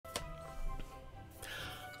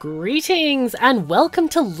Greetings and welcome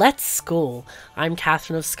to Let's School. I'm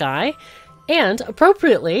KatherineOfSky, and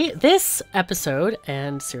appropriately, this episode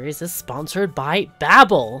and series is sponsored by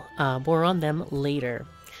Babbel. More on them later.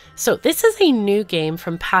 So this is a new game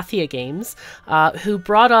from Pathea Games, who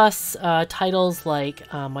brought us titles like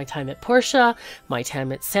My Time at Portia, My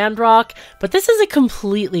Time at Sandrock, but this is a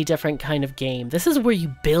completely different kind of game. This is where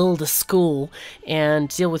you build a school and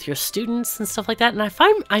deal with your students and stuff like that, and I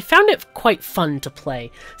found it quite fun to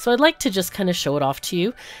play. So I'd like to just kind of show it off to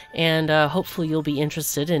you, and hopefully you'll be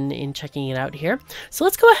interested in checking it out here. So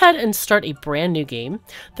let's go ahead and start a brand new game.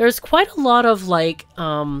 There's quite a lot of like,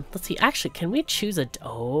 let's see, actually, can we choose a,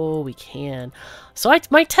 oh, we can. So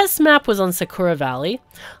my test map was on Sakura Valley.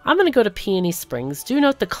 I'm going to go to Peony Springs. Do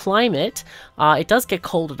note the climate. It does get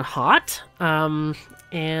cold and hot.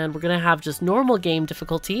 And we're going to have just normal game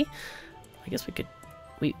difficulty. I guess we could...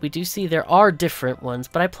 We do see there are different ones,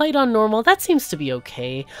 but I played on normal. That seems to be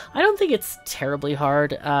okay. I don't think it's terribly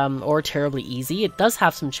hard or terribly easy. It does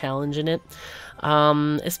have some challenge in it,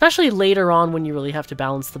 especially later on when you really have to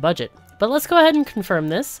balance the budget. But let's go ahead and confirm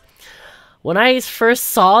this. When I first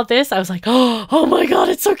saw this, I was like, oh my god,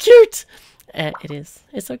 it's so cute! It is.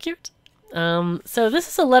 It's so cute. So this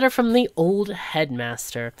is a letter from the old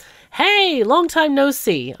headmaster. Hey, long time no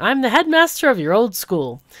see. I'm the headmaster of your old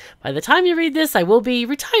school. By the time you read this, I will be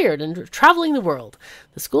retired and traveling the world.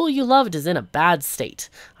 The school you loved is in a bad state.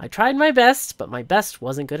 I tried my best, but my best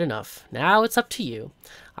wasn't good enough. Now it's up to you.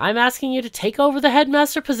 I'm asking you to take over the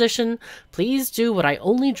headmaster position. Please do what I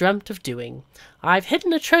only dreamt of doing. I've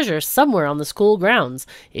hidden a treasure somewhere on the school grounds.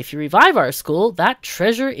 If you revive our school, that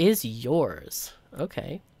treasure is yours.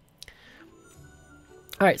 Okay.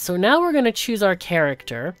 Alright, so now we're going to choose our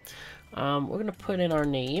character. We're going to put in our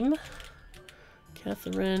name.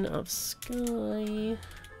 KatherineOfSky.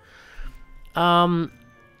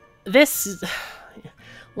 This is...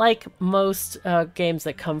 Like most games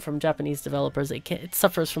that come from Japanese developers, it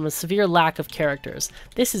suffers from a severe lack of characters.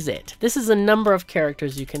 This is it. This is a number of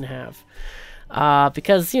characters you can have.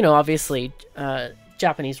 Because, you know, obviously,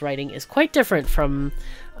 Japanese writing is quite different from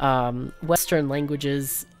Western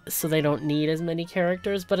languages, so they don't need as many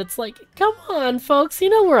characters. But it's like, come on, folks, you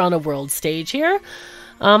know we're on a world stage here.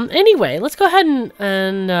 Anyway, let's go ahead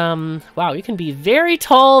and wow, you can be very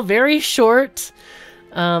tall, very short.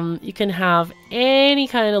 You can have any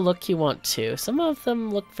kind of look you want to. Some of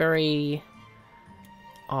them look very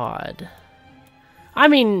odd. I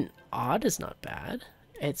mean, odd is not bad.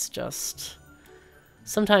 It's just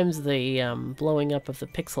sometimes the blowing up of the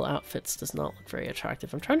pixel outfits does not look very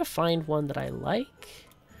attractive. I'm trying to find one that I like.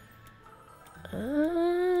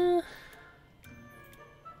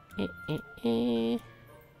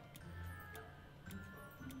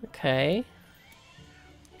 Okay.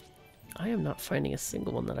 I am not finding a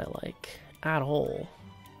single one that I like at all.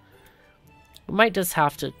 We might just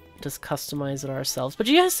have to just customize it ourselves. But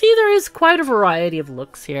you see there is quite a variety of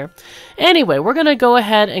looks here. Anyway, we're going to go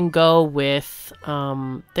ahead and go with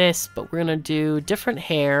this, but we're going to do different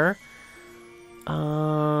hair.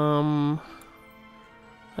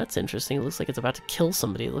 That's interesting. It looks like it's about to kill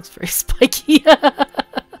somebody. It looks very spiky.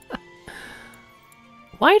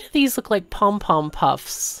 Why do these look like pom-pom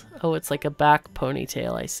puffs? Oh, it's like a back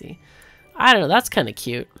ponytail, I see. I don't know, that's kind of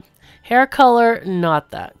cute. Hair color,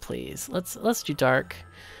 not that, please. Let's do dark.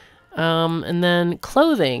 And then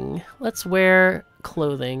clothing. Let's wear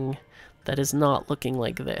clothing that is not looking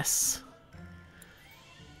like this.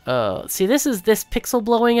 Oh, see, this pixel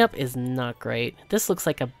blowing up is not great. This looks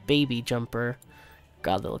like a baby jumper.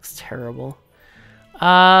 God, that looks terrible.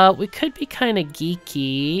 We could be kind of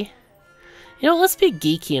geeky. You know, let's be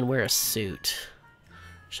geeky and wear a suit.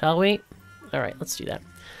 Shall we? Alright, let's do that.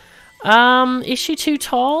 Is she too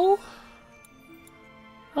tall?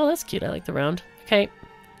 Oh, that's cute. I like the round. Okay.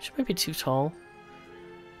 She might be too tall.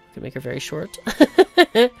 Could make her very short.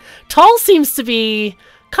 Tall seems to be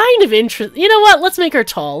kind of interesting. You know what? Let's make her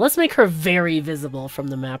tall. Let's make her very visible from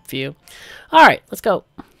the map view. Alright, let's go.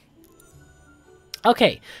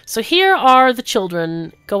 Okay, so here are the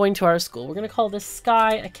children going to our school. We're going to call this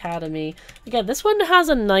Sky Academy. Again, this one has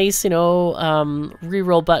a nice, you know,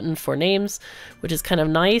 reroll button for names, which is kind of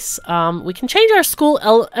nice. We can change our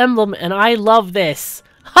school emblem, and I love this.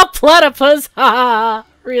 A platypus! Ha!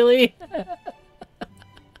 Really?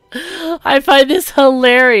 I find this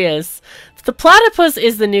hilarious. The platypus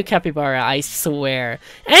is the new capybara, I swear.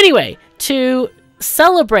 Anyway, to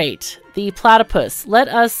celebrate the platypus, let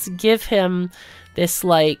us give him this,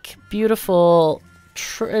 like, beautiful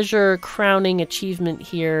treasure crowning achievement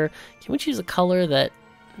here. Can we choose a color that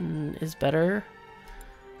is better?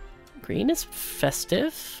 Green is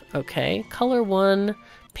festive. Okay. Color 1,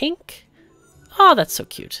 pink. Oh, that's so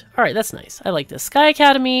cute. All right, that's nice. I like this. Sky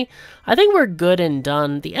Academy, I think we're good and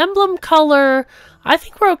done. The emblem color, I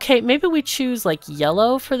think we're okay. Maybe we choose like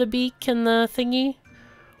yellow for the beak and the thingy.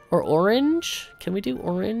 Or orange. Can we do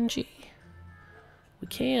orangey? We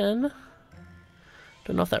can.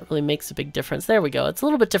 Don't know if that really makes a big difference. There we go. It's a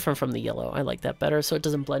little bit different from the yellow. I like that better so it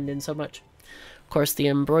doesn't blend in so much. Of course, the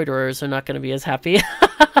embroiderers are not going to be as happy.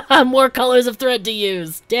 More colors of thread to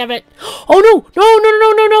use. Damn it. Oh, no.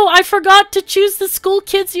 No. I forgot to choose the school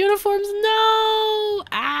kids' uniforms. No.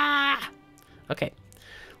 Ah. Okay.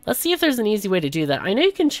 Let's see if there's an easy way to do that. I know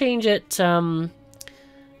you can change it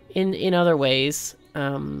in other ways.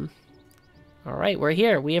 All right, we're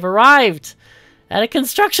here. We have arrived at a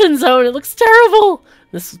construction zone. It looks terrible.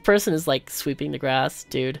 This person is like sweeping the grass.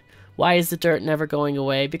 Dude, why is the dirt never going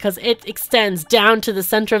away? Because it extends down to the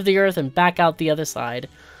center of the earth and back out the other side.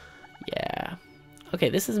 Yeah. Okay,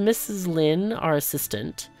 this is Mrs. Lynn, our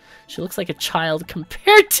assistant. She looks like a child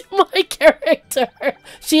compared to my character.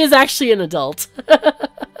 She is actually an adult.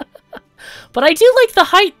 But I do like the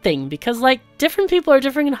height thing because like different people are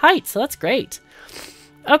different in height, so that's great.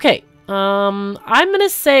 Okay, I'm gonna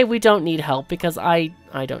say we don't need help because I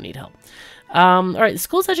don't need help. Alright, the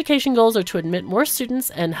school's education goals are to admit more students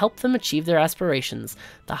and help them achieve their aspirations.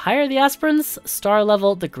 The higher the aspirants' star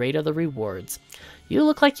level, the greater the rewards. You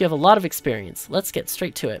look like you have a lot of experience. Let's get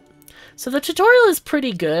straight to it. So the tutorial is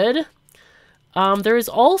pretty good. There is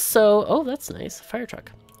also... Oh, that's nice. Fire truck.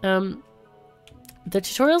 The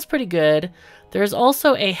tutorial is pretty good. There's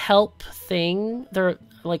also a help thing. There,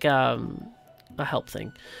 like, a help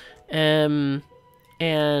thing. And...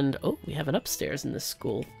 Oh, we have an upstairs in this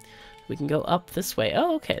school. We can go up this way.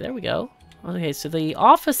 Oh, okay, there we go. Okay, so the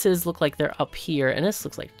offices look like they're up here, and this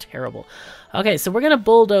looks like terrible. Okay, so we're gonna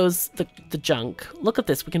bulldoze the junk. Look at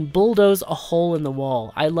this. We can bulldoze a hole in the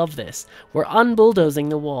wall. I love this. We're unbulldozing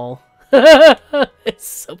the wall. It's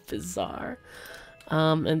so bizarre.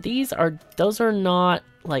 And those are not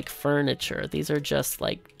like furniture. These are just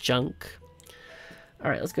like junk. All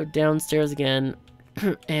right, let's go downstairs again.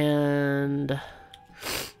 And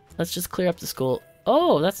let's just clear up the school.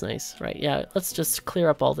 Oh, that's nice. Right, yeah, let's just clear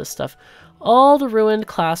up all this stuff. All the ruined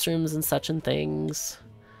classrooms and such and things.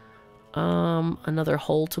 Another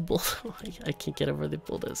hole to bulldoze. I can't get over the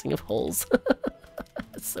bulldozing of holes.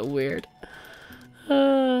 It's so weird.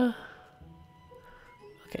 Okay,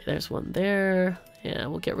 there's one there. Yeah,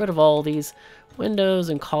 we'll get rid of all these windows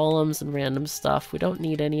and columns and random stuff. We don't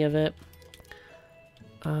need any of it.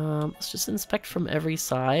 Let's just inspect from every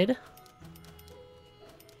side.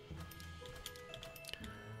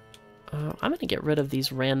 I'm gonna get rid of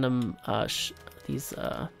these random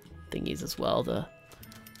thingies as well.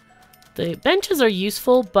 The benches are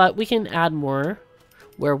useful, but we can add more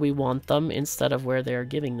where we want them instead of where they're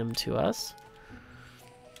giving them to us.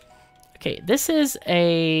 Okay, this is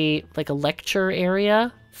like a lecture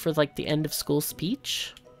area for like the end of school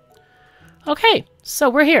speech. Okay, so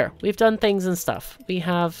we're here. We've done things and stuff. We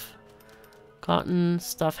have gotten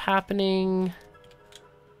stuff happening,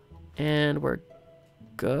 and we're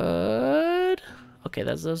good. Okay,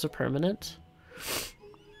 those are permanent.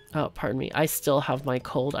 Oh, pardon me. I still have my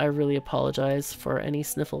cold. I really apologize for any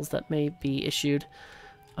sniffles that may be issued.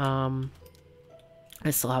 I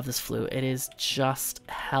still have this flu. It is just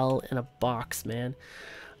hell in a box, man.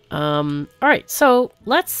 Alright, so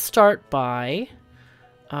let's start by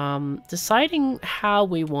deciding how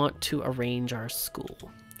we want to arrange our school.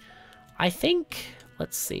 I think,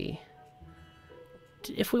 let's see.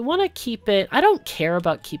 If we want to keep it, I don't care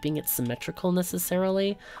about keeping it symmetrical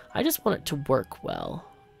necessarily. I just want it to work well.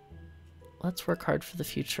 Let's work hard for the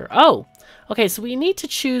future. Oh, okay, so we need to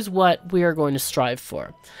choose what we are going to strive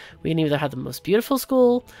for. We can either have the most beautiful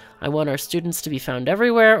school, I want our students to be found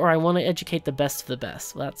everywhere, or I want to educate the best of the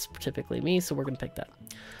best. Well, that's typically me, so we're going to pick that.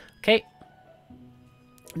 Okay.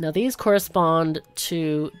 Now these correspond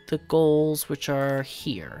to the goals which are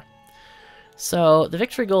here. So the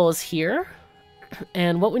victory goal is here.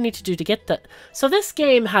 And what we need to do to get that... So this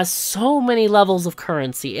game has so many levels of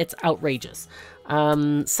currency. It's outrageous.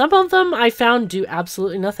 Some of them I found do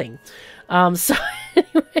absolutely nothing. So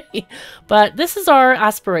anyway, but this is our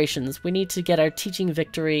aspirations. We need to get our teaching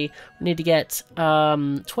victory. We need to get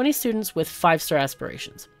 20 students with 5-star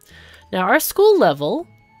aspirations. Now our school level,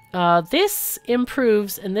 this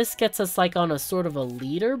improves, and this gets us like on a sort of a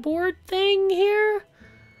leaderboard thing here.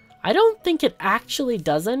 I don't think it actually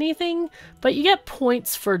does anything, but you get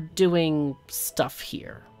points for doing stuff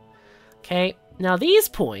here. Okay, now these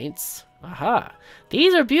points, aha,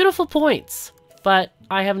 these are beautiful points, but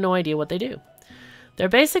I have no idea what they do. They're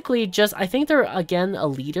basically just, I think they're, again, a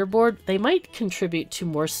leaderboard. They might contribute to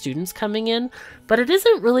more students coming in, but it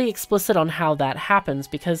isn't really explicit on how that happens,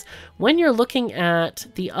 because when you're looking at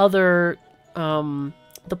the other,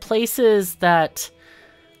 the places that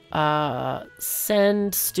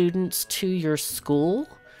send students to your school,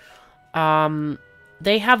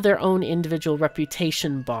 they have their own individual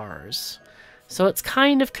reputation bars. So it's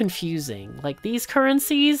kind of confusing. Like these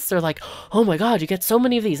currencies, they're like, oh my god, you get so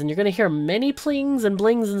many of these, and you're going to hear many plings and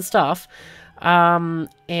blings and stuff.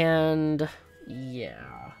 And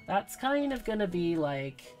yeah, that's kind of going to be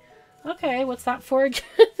like, okay, what's that for again?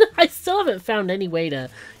 I still haven't found any way to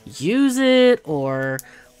use it, or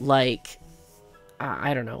like,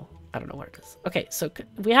 I don't know. I don't know what it is. Okay, so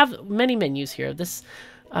we have many menus here. This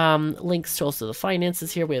links to also the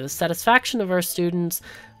finances here. We have the satisfaction of our students,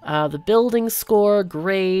 the building score,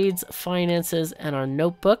 grades, finances, and our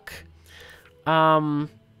notebook. There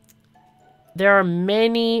are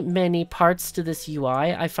many, many parts to this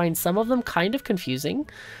UI. I find some of them kind of confusing.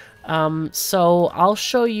 So I'll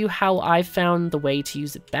show you how I found the way to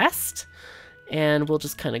use it best, and we'll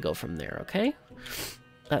just kind of go from there, okay?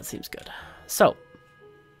 That seems good. So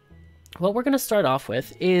what we're going to start off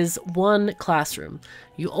with is one classroom.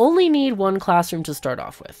 You only need one classroom to start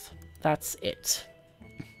off with. That's it.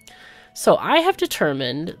 So I have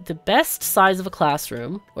determined the best size of a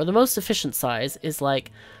classroom, or the most efficient size, is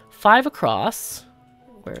like 5 across.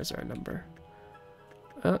 Where is our number?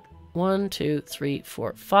 1, 2, 3,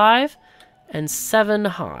 4, 5, and 7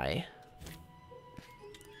 high.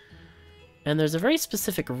 And there's a very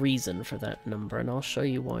specific reason for that number, and I'll show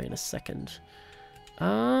you why in a second.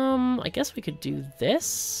 I guess we could do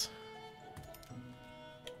this.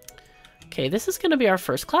 Okay, this is going to be our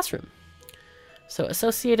first classroom. So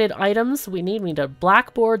associated items, we need a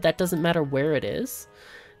blackboard. That doesn't matter where it is.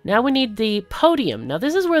 Now we need the podium. Now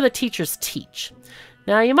this is where the teachers teach.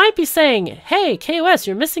 Now you might be saying, hey, KOS,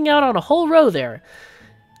 you're missing out on a whole row there.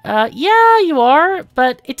 Yeah, you are,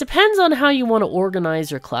 but it depends on how you want to organize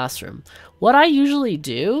your classroom. What I usually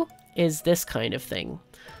do is this kind of thing.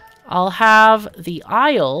 I'll have the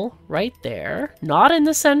aisle right there, not in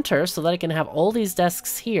the center, so that I can have all these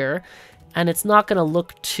desks here, and it's not going to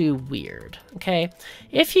look too weird, okay?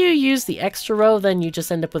 If you use the extra row, then you just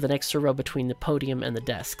end up with an extra row between the podium and the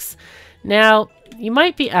desks. Now, you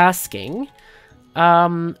might be asking,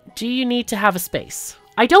 do you need to have a space?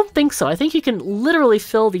 I don't think so. I think you can literally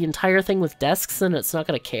fill the entire thing with desks and it's not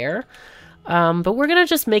going to care. But we're going to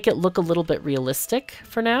just make it look a little bit realistic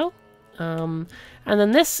for now. And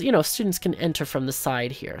then this, you know, students can enter from the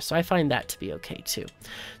side here. So I find that to be okay too.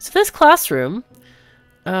 So this classroom,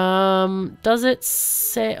 does it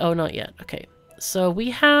say, oh, not yet. Okay. So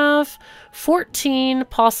we have 14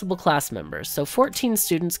 possible class members. So 14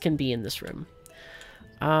 students can be in this room.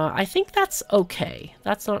 I think that's okay.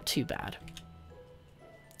 That's not too bad.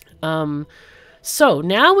 So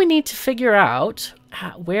now we need to figure out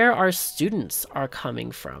where our students are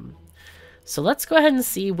coming from. So let's go ahead and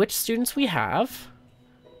see which students we have.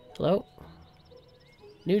 Hello?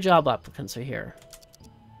 New job applicants are here.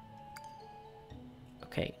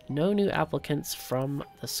 Okay, no new applicants from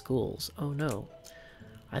the schools. Oh no.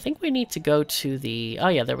 I think we need to go to the... Oh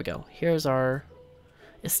yeah, there we go. Here's our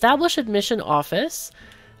establish admission office.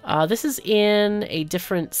 This is in a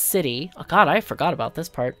different city. Oh god, I forgot about this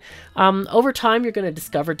part. Over time, you're going to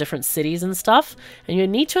discover different cities and stuff, and you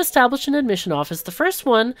need to establish an admission office. The first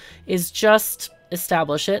one is just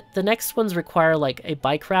establish it. The next ones require like a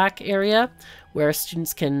bike rack area where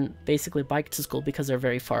students can basically bike to school because they're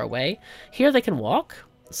very far away. Here they can walk,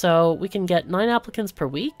 so we can get 9 applicants per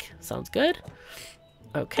week. Sounds good.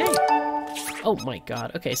 Okay. Oh my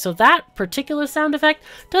god. Okay, so that particular sound effect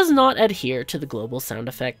does not adhere to the global sound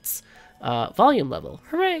effects volume level.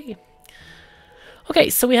 Hooray! Okay,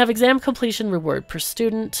 so we have exam completion reward per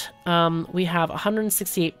student. We have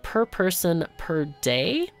 168 per person per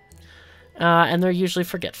day. And they're usually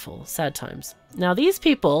forgetful. Sad times. Now these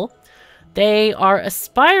people, they are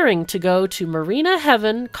aspiring to go to Marina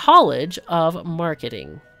Heaven College of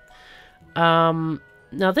Marketing.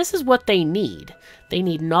 Now this is what they need. They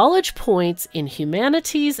need knowledge points in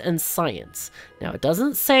humanities and science. Now it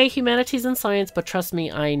doesn't say humanities and science, but trust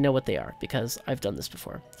me, I know what they are because I've done this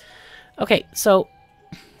before. Okay, so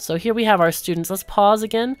here we have our students. Let's pause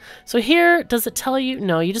again. So here, does it tell you?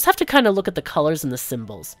 No, you just have to kind of look at the colors and the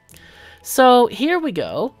symbols. So here we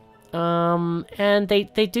go. And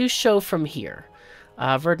they do show from here.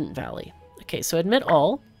 Verdant Valley. Okay, so admit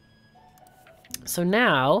all. So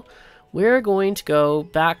now we're going to go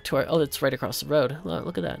back to our... Oh, it's right across the road.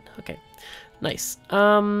 Look at that. Okay, nice.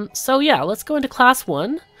 So yeah, let's go into class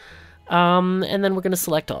 1. And then we're going to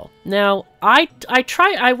select all. Now, I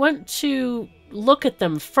went to look at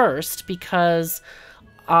them first because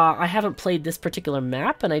I haven't played this particular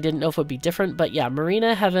map and I didn't know if it would be different. But yeah,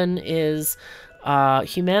 Marina Heaven is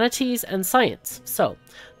humanities and science. So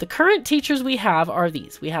the current teachers we have are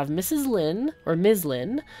these. We have Mrs. Lynn, or Ms.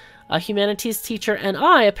 Lynn, a humanities teacher, and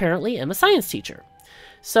I apparently am a science teacher.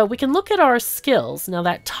 So we can look at our skills. Now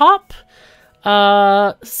that top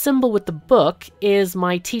symbol with the book is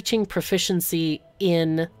my teaching proficiency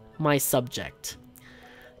in my subject.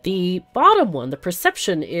 The bottom one, the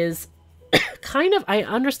perception, is kind of, I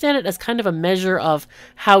understand it as kind of a measure of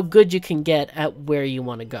how good you can get at where you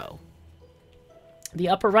want to go. The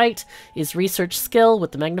upper right is research skill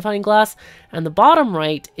with the magnifying glass, and the bottom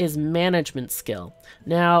right is management skill.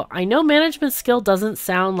 Now, I know management skill doesn't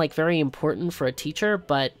sound like very important for a teacher,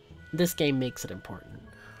 but this game makes it important.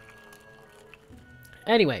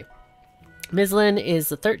 Anyway, Ms. Lynn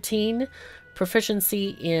is a 13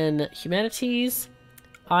 proficiency in humanities.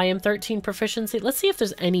 I am 13 proficiency. Let's see if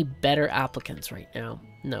there's any better applicants right now.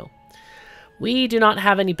 No. We do not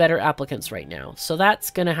have any better applicants right now, so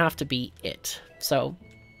that's going to have to be it. So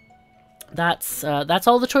that's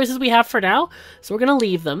all the choices we have for now. So we're going to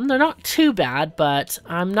leave them. They're not too bad, but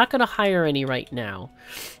I'm not going to hire any right now.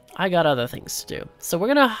 I got other things to do. So we're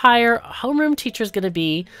going to hire, homeroom teacher is going to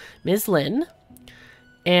be Ms. Lynn.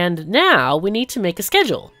 And now we need to make a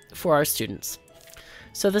schedule for our students.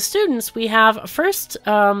 So the students, we have first,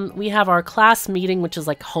 we have our class meeting, which is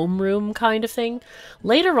like homeroom kind of thing.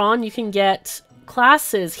 Later on, you can get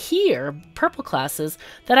classes here, purple classes,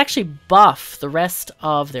 that actually buff the rest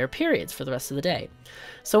of their periods for the rest of the day.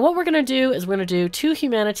 So what we're going to do is we're going to do 2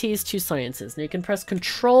 humanities, 2 sciences. Now you can press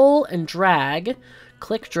Control and drag,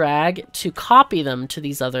 click drag, to copy them to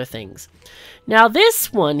these other things. Now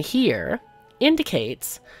this one here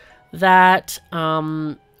indicates that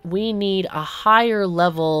we need a higher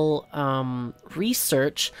level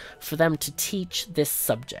research for them to teach this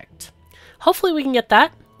subject. Hopefully we can get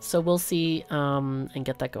that. So we'll see and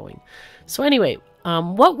get that going. So anyway,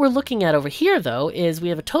 what we're looking at over here, though, is we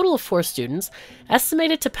have a total of 4 students.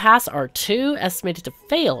 Estimated to pass are 2, estimated to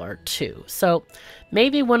fail are 2. So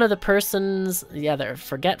maybe one of the persons, yeah, they're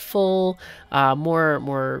forgetful,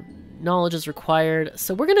 more knowledge is required.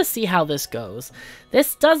 So we're going to see how this goes.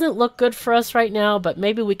 This doesn't look good for us right now, but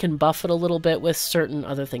maybe we can buff it a little bit with certain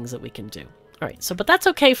other things that we can do. All right, so but that's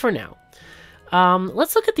okay for now.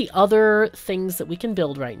 Let's look at the other things that we can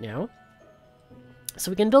build right now. So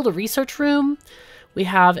we can build a research room. We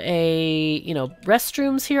have a, you know,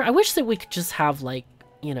 restrooms here. I wish that we could just have like,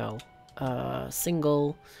 you know,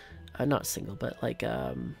 single, not single, but like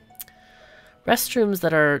restrooms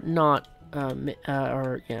that are not,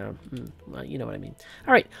 or, yeah, well, you know what I mean.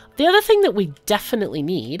 All right, the other thing that we definitely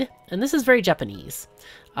need, and this is very Japanese,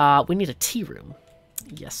 we need a tea room.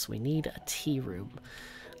 Yes, we need a tea room.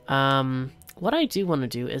 What I do want to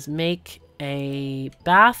do is make a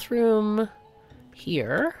bathroom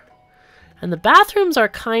here. And the bathrooms are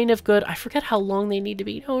kind of good. I forget how long they need to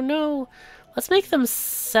be. Oh no. Let's make them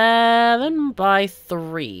 7 by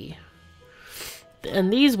 3.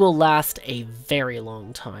 And these will last a very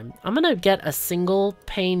long time. I'm going to get a single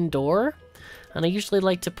pane door. And I usually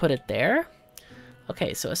like to put it there.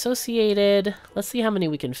 Okay, so associated. Let's see how many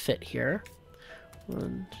we can fit here.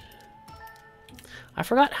 1, I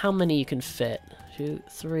forgot how many you can fit. 2,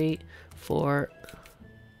 3, 4.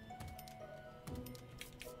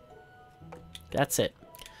 That's it.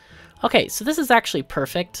 Okay, so this is actually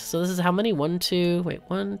perfect. So this is how many? 1, 2,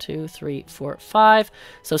 3, 4, 5.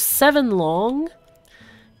 So 7 long.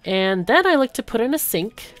 And then I like to put in a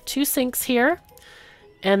sink. 2 sinks here.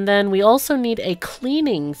 And then we also need a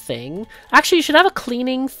cleaning thing. Actually, you should have a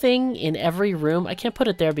cleaning thing in every room. I can't put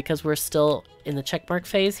it there because we're still in the checkmark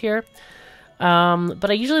phase here.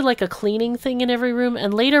 But I usually like a cleaning thing in every room,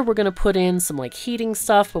 and later we're going to put in some like heating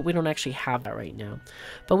stuff, but we don't actually have that right now.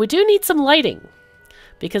 But we do need some lighting,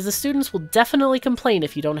 because the students will definitely complain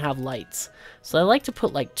if you don't have lights. So I like to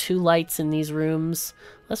put like 2 lights in these rooms.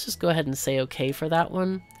 Let's just go ahead and say okay for that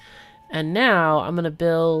one. And now I'm going to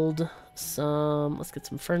build some, let's get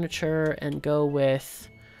some furniture and go with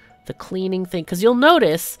the cleaning thing, because you'll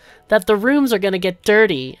notice that the rooms are going to get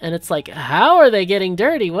dirty, and it's like, how are they getting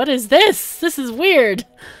dirty? What is this? This is weird.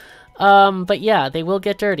 But yeah, they will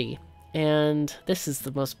get dirty, and this is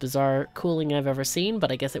the most bizarre cooling I've ever seen,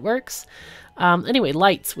 but I guess it works. Anyway,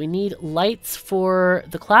 lights. We need lights for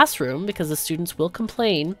the classroom because the students will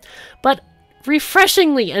complain, but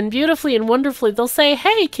refreshingly and beautifully and wonderfully, they'll say,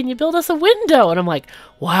 hey, can you build us a window? And I'm like,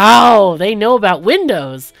 wow, they know about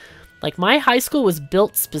windows. Like, my high school was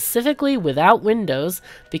built specifically without windows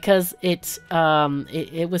because it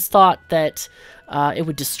was thought that it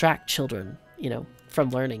would distract children, you know, from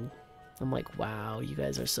learning. I'm like, wow, you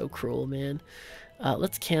guys are so cruel, man.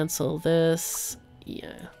 Let's cancel this.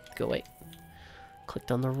 Yeah, go away.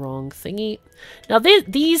 Clicked on the wrong thingy. Now,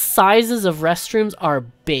 these sizes of restrooms are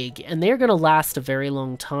big, and they're going to last a very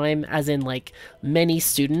long time, as in, like, many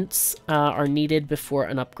students are needed before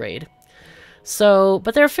an upgrade. So,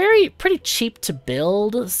 but they're pretty cheap to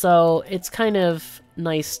build, so it's kind of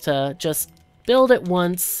nice to just build it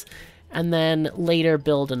once, and then later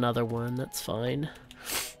build another one. That's fine.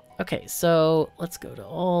 Okay, so let's go to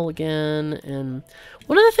all again, and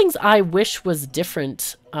one of the things I wish was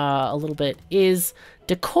different a little bit is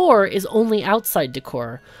decor is only outside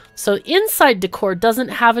decor. So inside decor doesn't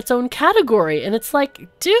have its own category, and it's like,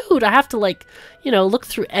 dude, I have to, like, you know, look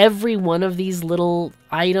through every one of these little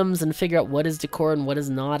items and figure out what is decor and what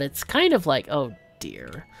is not. It's kind of like, oh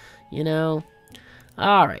dear, you know?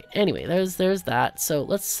 Alright, anyway, there's that. So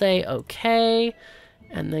let's say okay.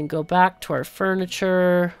 And then go back to our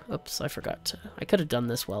furniture. Oops, I forgot to... I could have done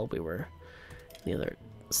this while we were in the other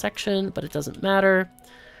section, but it doesn't matter.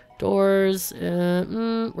 Doors.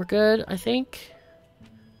 We're good, I think.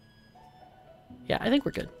 Yeah, I think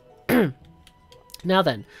we're good. Now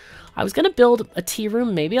then, I was going to build a tea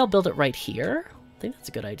room. Maybe I'll build it right here. I think that's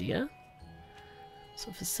a good idea.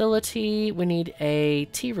 So facility. We need a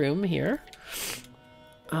tea room here.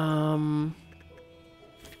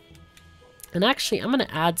 And actually, I'm going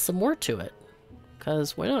to add some more to it,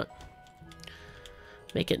 because why not?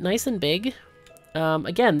 Make it nice and big.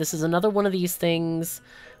 Again, this is another one of these things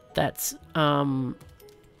that's kind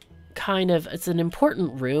of, it's an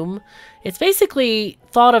important room. It's basically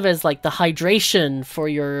thought of as like the hydration for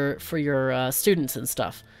your students and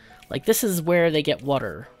stuff. Like, this is where they get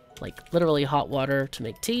water. Like, literally hot water to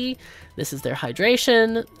make tea. This is their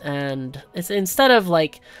hydration, and it's instead of,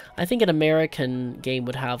 like, I think an American game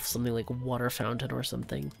would have something like a water fountain or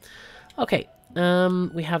something. Okay,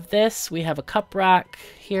 we have this. We have a cup rack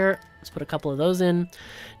here. Let's put a couple of those in.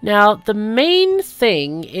 Now, the main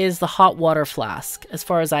thing is the hot water flask, as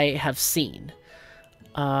far as I have seen.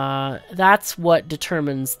 That's what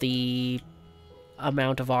determines the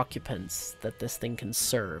amount of occupants that this thing can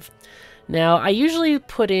serve. Now, I usually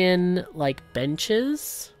put in, like,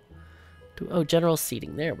 benches. Oh, general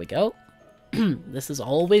seating. There we go. This is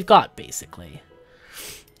all we've got, basically.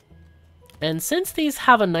 And since these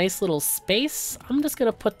have a nice little space, I'm just going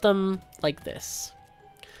to put them like this.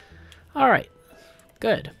 Alright.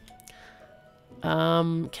 Good.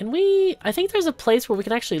 Can we... I think there's a place where we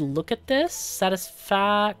can actually look at this.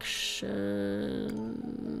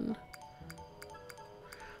 Satisfaction...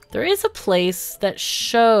 There is a place that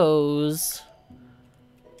shows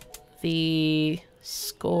the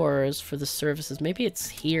scores for the services. Maybe it's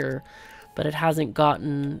here, but it hasn't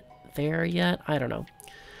gotten there yet. I don't know.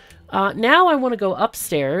 Now I want to go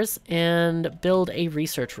upstairs and build a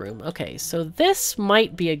research room. Okay, so this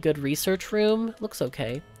might be a good research room. Looks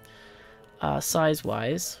okay.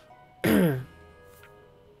 Size-wise. We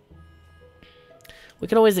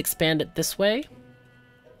can always expand it this way.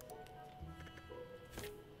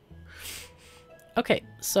 Okay,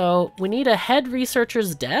 so we need a head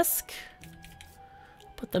researcher's desk.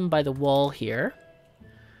 Put them by the wall here.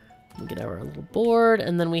 We'll get our little board,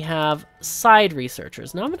 and then we have side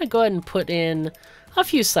researchers. Now I'm going to go ahead and put in a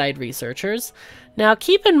few side researchers. Now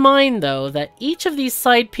keep in mind, though, that each of these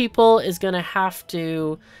side people is going to have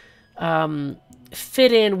to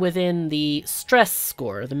fit in within the stress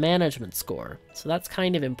score, the management score. So that's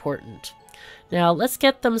kind of important. Now let's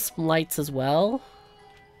get them some lights as well.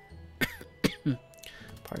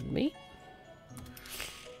 Pardon me.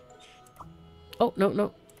 Oh, no,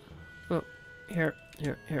 no. Oh, here.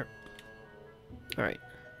 Alright.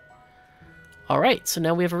 Alright, so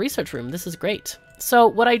now we have a research room. This is great. So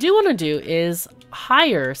what I do want to do is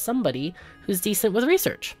hire somebody who's decent with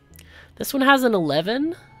research. This one has an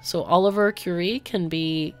 11, so Oliver Curie can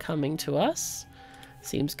be coming to us.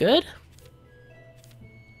 Seems good.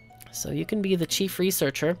 So you can be the chief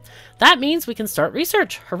researcher. That means we can start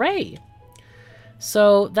research. Hooray!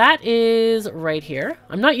 So that is right here.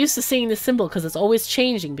 I'm not used to seeing this symbol because it's always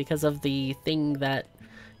changing because of the thing that,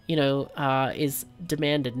 you know, is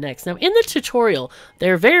demanded next. Now, in the tutorial,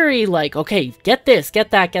 they're very like, okay, get this,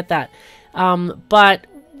 get that, get that. But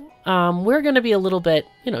we're going to be a little bit,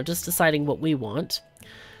 you know, just deciding what we want.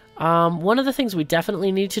 One of the things we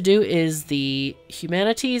definitely need to do is the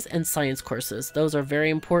humanities and science courses. Those are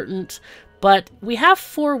very important, but we have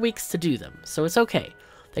 4 weeks to do them, so it's okay.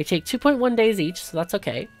 They take 2.1 days each, so that's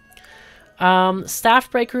okay. Staff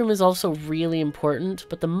break room is also really important,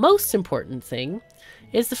 but the most important thing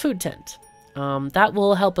is the food tent. That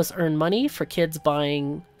will help us earn money for kids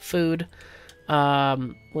buying food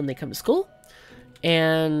when they come to school.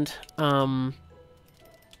 And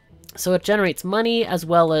so it generates money as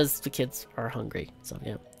well as the kids are hungry. So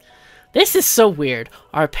yeah. This is so weird.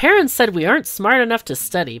 Our parents said we aren't smart enough to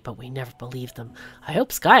study, but we never believed them. I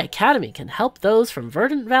hope Sky Academy can help those from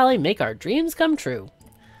Verdant Valley make our dreams come true.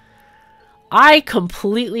 I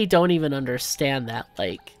completely don't even understand that.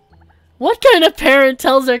 Like, what kind of parent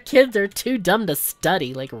tells their kids they're too dumb to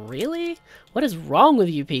study? Like, really? What is wrong with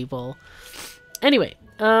you people? Anyway,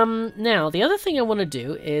 now the other thing I want to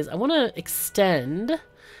do is I want to extend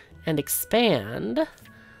and expand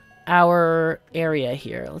our area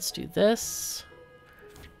here. Let's do this.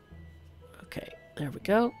 Okay, there we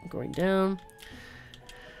go. Going down.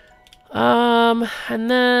 And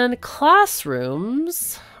then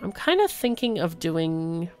classrooms. I'm kind of thinking of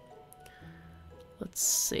doing, let's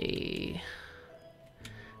see.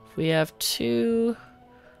 If we have 2,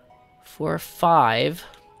 4, 5,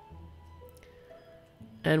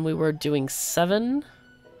 and we were doing 7.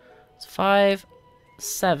 It's 5,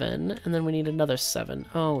 7, and then we need another 7.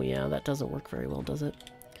 Oh yeah, that doesn't work very well, does it?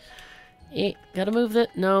 Gotta move it.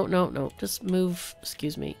 No, no, no. Just move.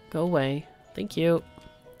 Excuse me. Go away. Thank you.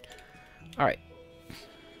 Alright.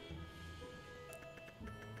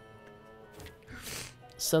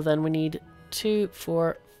 So then we need 2,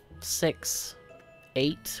 4, 6,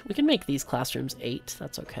 8. We can make these classrooms 8.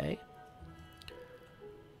 That's okay.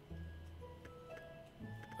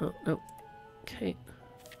 Oh, no. Okay.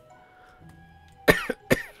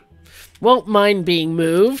 Won't mind being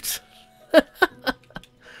moved.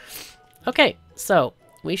 Okay, so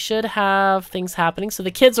we should have things happening. So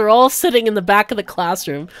the kids are all sitting in the back of the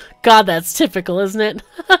classroom. God, that's typical, isn't it?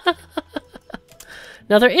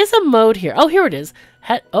 Now there is a mode here. Oh, here it is.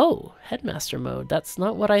 Headmaster mode. That's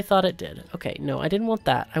not what I thought it did. Okay, no, I didn't want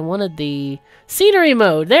that. I wanted the scenery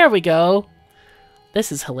mode. There we go.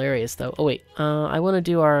 This is hilarious, though. Oh, wait. I want to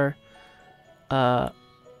do our... hello?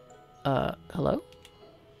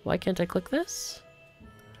 Why can't I click this?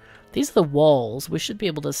 These are the walls. We should be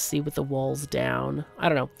able to see with the walls down. I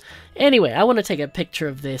don't know. Anyway, I want to take a picture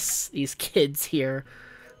of these kids here.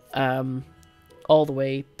 All the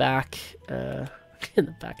way back, in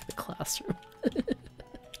the back of the classroom.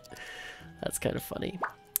 That's kind of funny.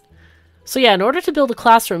 So yeah, in order to build a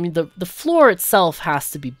classroom, the floor itself has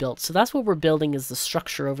to be built. So that's what we're building, is the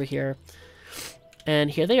structure over here. And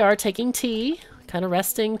here they are taking tea, kind of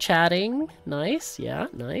resting, chatting. Nice, yeah,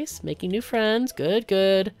 nice. Making new friends. Good,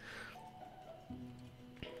 good.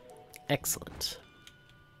 Excellent.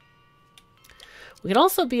 We can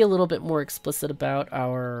also be a little bit more explicit about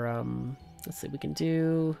our, let's see, we can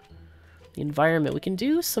do the environment. We can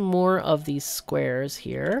do some more of these squares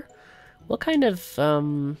here. What kind of,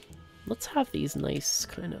 let's have these nice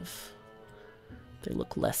kind of, they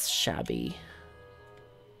look less shabby.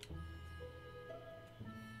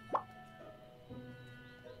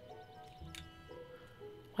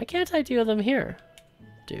 Why can't I do them here,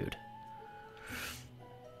 dude?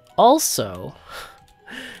 Also,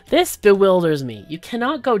 this bewilders me. You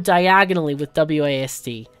cannot go diagonally with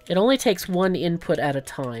WASD. It only takes one input at a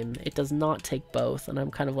time. It does not take both. And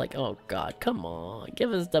I'm kind of like, oh god, come on.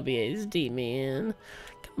 Give us WASD, man.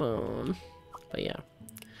 Come on. But yeah.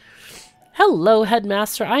 Hello,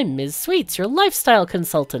 Headmaster. I'm Ms. Sweets, your lifestyle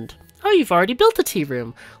consultant. Oh, you've already built a tea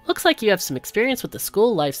room. Looks like you have some experience with the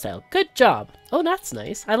school lifestyle. Good job. Oh, that's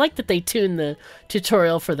nice. I like that they tuned the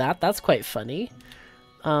tutorial for that. That's quite funny.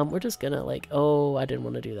 We're just gonna like, oh, I didn't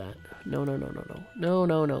want to do that. No, no, no, no, no. No,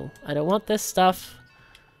 no, no. I don't want this stuff.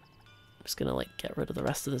 I'm just gonna like get rid of the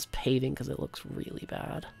rest of this paving because it looks really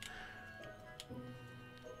bad.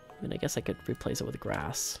 I mean, I guess I could replace it with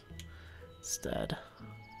grass instead.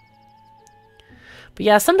 But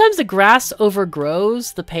yeah, sometimes the grass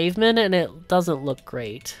overgrows the pavement and it doesn't look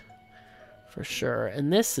great. For sure.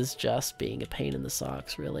 And this is just being a pain in the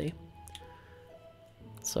socks, really.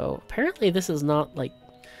 So apparently this is not like...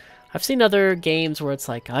 I've seen other games where it's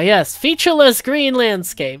like, oh yes, featureless green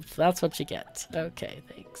landscape. That's what you get. Okay,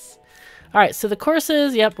 thanks. Alright, so the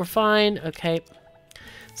courses, yep, we're fine. Okay.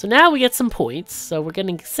 So now we get some points. So we're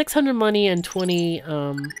getting 600 money and 20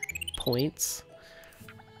 points.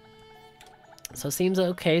 So seems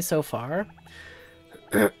okay so far.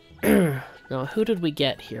 Now, who did we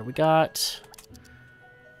get here? We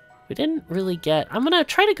didn't really get... I'm gonna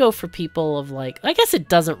try to go for people of like... I guess it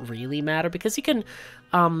doesn't really matter because you can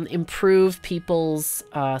improve people's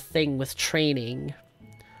thing with training.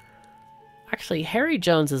 Actually, Harry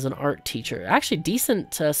Jones is an art teacher. Actually,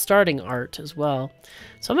 decent starting art as well.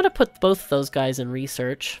 So I'm going to put both of those guys in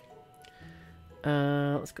research.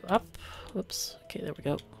 Let's go up. Whoops. Okay, there we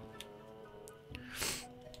go.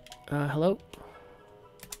 Hello?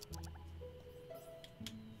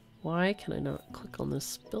 Why can I not click on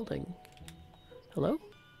this building? Hello?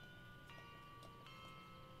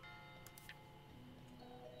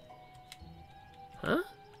 Huh?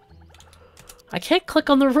 I can't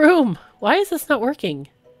click on the room! Why is this not working?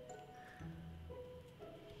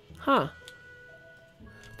 Huh.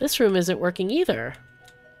 This room isn't working either.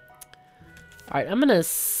 Alright, I'm gonna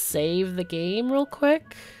save the game real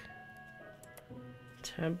quick.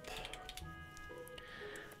 Temp.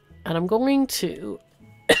 And I'm going to...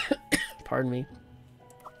 Pardon me.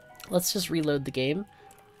 Let's just reload the game.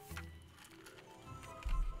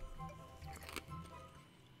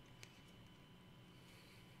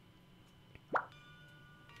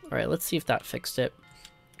 Alright, let's see if that fixed it.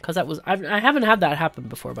 Because that was... I haven't had that happen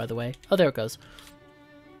before, by the way. Oh, there it goes.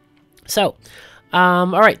 So,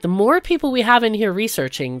 alright, the more people we have in here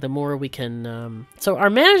researching, the more we can... So our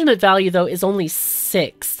management value, though, is only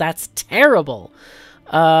 6. That's terrible.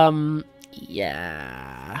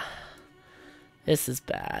 Yeah... This is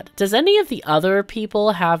bad. Does any of the other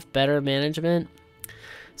people have better management?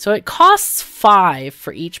 So it costs 5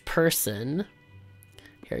 for each person.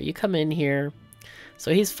 Here, you come in here.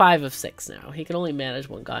 So he's 5 of 6 now. He can only manage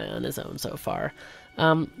one guy on his own so far.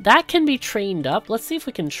 That can be trained up. Let's see if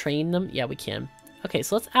we can train them. Yeah, we can. Okay,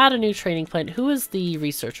 so let's add a new training plan. Who is the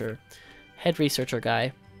researcher? Head researcher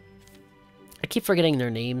guy. I keep forgetting their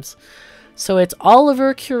names. So it's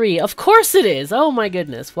Oliver Curie. Of course it is! Oh my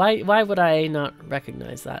goodness. Why would I not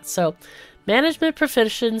recognize that? So, management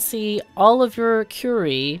proficiency, Oliver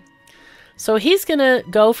Curie. So he's gonna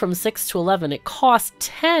go from 6 to 11. It costs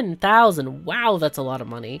 10,000. Wow, that's a lot of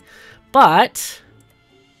money. But,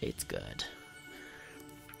 it's good.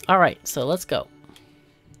 Alright, so let's go.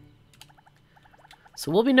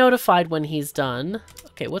 So we'll be notified when he's done.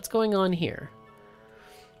 Okay, what's going on here?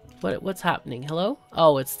 What's happening? Hello?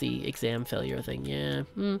 Oh, it's the exam failure thing. Yeah.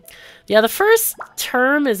 Yeah, the first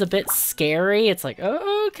term is a bit scary. It's like,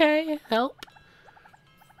 oh, okay, help.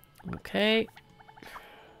 Okay.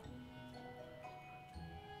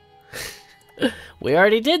 We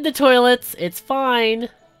already did the toilets. It's fine.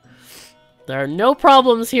 There are no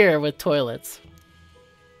problems here with toilets.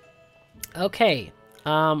 Okay.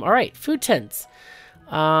 Alright, food tents.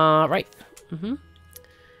 Right.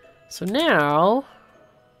 So now...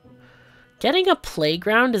 Getting a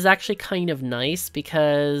playground is actually kind of nice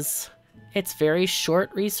because it's very short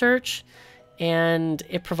research and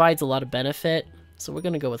it provides a lot of benefit. So we're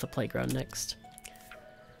going to go with a playground next.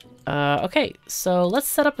 Okay, so let's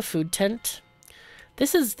set up a food tent.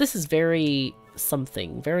 This is very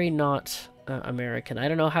something, very not American. I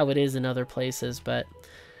don't know how it is in other places, but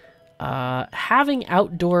having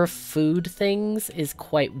outdoor food things is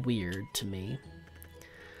quite weird to me.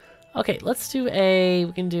 Okay, let's do a...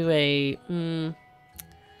 We can do a...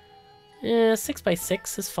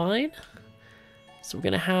 6x6 is fine. So we're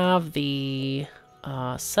going to have the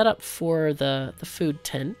setup for the food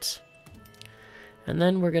tent. And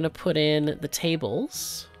then we're going to put in the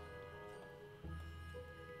tables.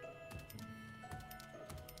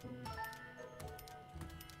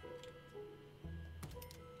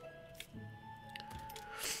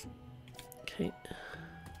 Okay.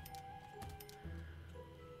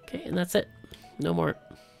 Okay, and that's it. No more.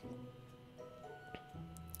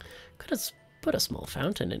 Could have put a small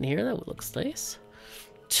fountain in here. That looks nice.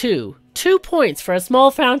 2 points for a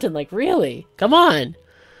small fountain. Like, really? Come on.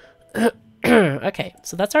 Okay,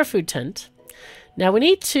 so that's our food tent. Now we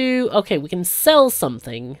need to... Okay, we can sell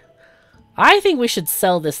something. I think we should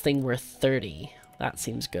sell this thing worth 30. That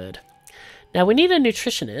seems good. Now we need a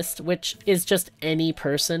nutritionist, which is just any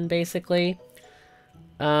person, basically.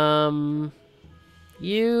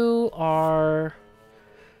 You are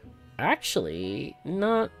actually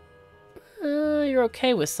not... you're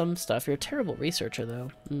okay with some stuff. You're a terrible researcher, though.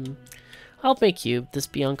 I'll make you this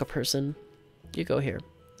Bianca person. You go here.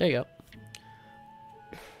 There you go.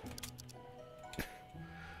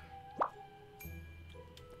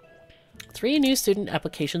 Three new student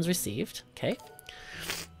applications received. Okay.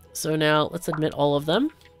 So now let's admit all of them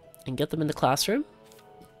and get them in the classroom.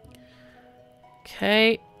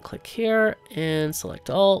 Okay. Click here and select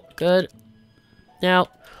all. Good. Now,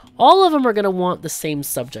 all of them are going to want the same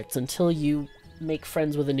subjects until you make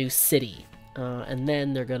friends with a new city. And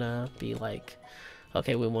then they're going to be like,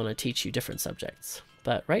 okay, we want to teach you different subjects.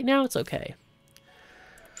 But right now, it's okay.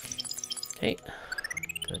 Okay.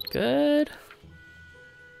 Good, good.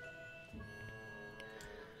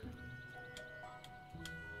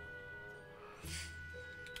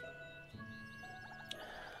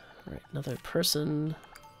 Another person.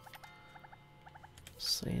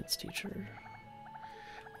 Science teacher.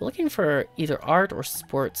 We're looking for either art or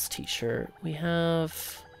sports teacher. We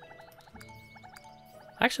have...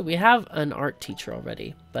 Actually, we have an art teacher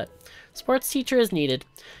already, but sports teacher is needed.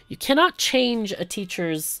 You cannot change a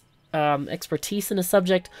teacher's expertise in a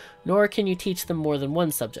subject, nor can you teach them more than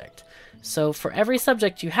one subject. So for every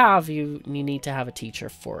subject you have, you need to have a teacher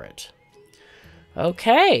for it.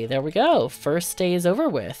 Okay, there we go. First day is over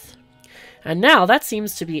with. And now that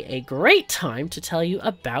seems to be a great time to tell you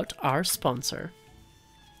about our sponsor.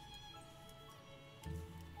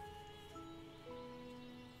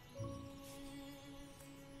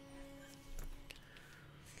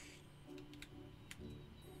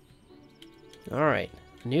 All right,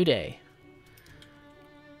 new day.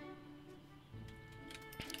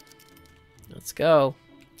 Let's go.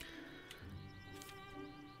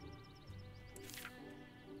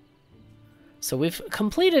 So we've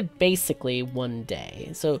completed basically one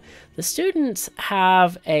day. So the students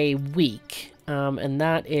have a week, and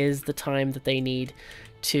that is the time that they need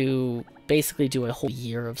to basically do a whole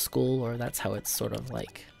year of school, or that's how it's sort of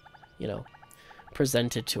like, you know,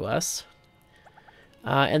 presented to us.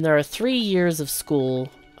 And there are 3 years of school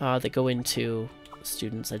that go into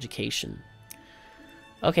students' education.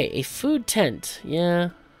 Okay, a food tent. Yeah.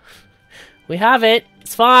 We have it.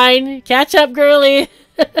 It's fine. Catch up, girly.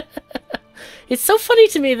 It's so funny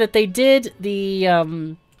to me that they did the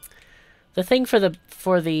thing for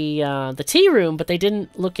the tea room, but they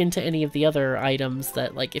didn't look into any of the other items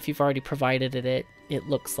that, like, if you've already provided it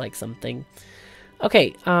looks like something.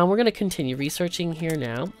 Okay, we're going to continue researching here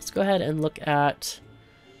now. Let's go ahead and look at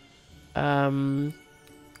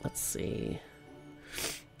let's see.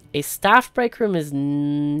 A staff break room is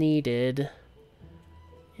needed.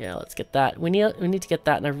 Yeah, let's get that. We need to get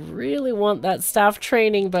that, and I really want that staff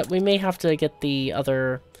training, but we may have to get the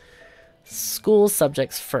other school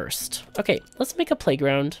subjects first. Okay, let's make a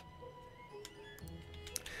playground.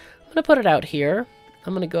 I'm going to put it out here.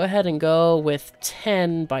 I'm going to go ahead and go with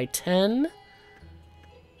 10 by 10.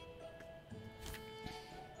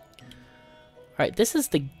 Alright, this is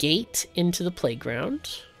the gate into the playground.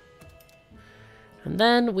 And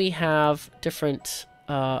then we have different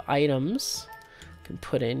items we can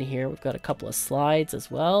put in here. We've got a couple of slides as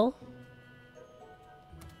well.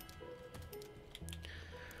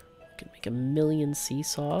 We can make a million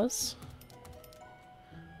seesaws.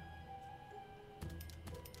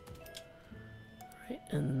 Alright,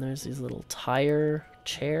 and there's these little tire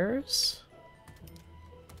chairs.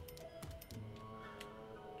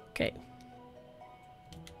 Okay.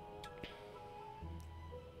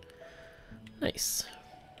 Nice.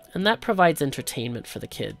 And that provides entertainment for the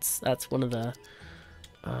kids. That's one of the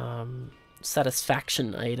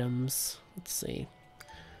satisfaction items. Let's see.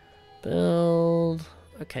 Build.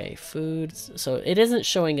 Okay, foods. So it isn't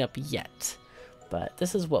showing up yet, but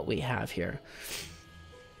this is what we have here.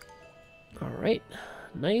 All right.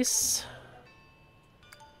 Nice.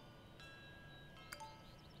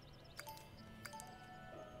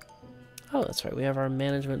 Oh, that's right. We have our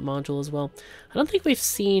management module as well. I don't think we've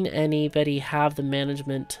seen anybody have the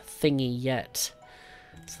management thingy yet.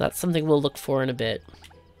 So that's something we'll look for in a bit.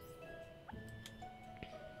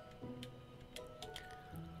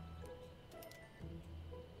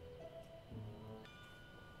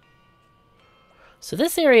 So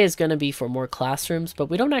this area is going to be for more classrooms, but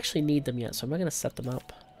we don't actually need them yet, so I'm not going to set them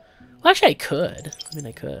up. Well, actually, I could. I mean,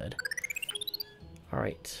 I could. All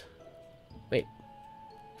right. Wait.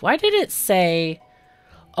 Why did it say...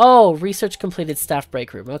 Oh, research completed staff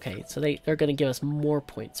break room. Okay, so they're going to give us more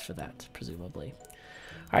points for that, presumably.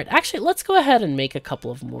 All right, actually, let's go ahead and make a couple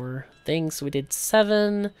of more things. So we did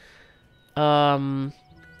 7. We want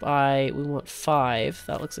 5.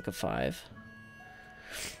 That looks like a 5.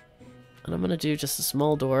 And I'm going to do just a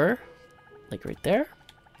small door, like right there.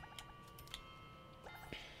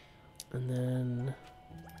 And then...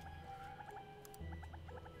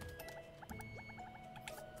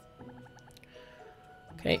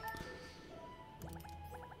 Okay.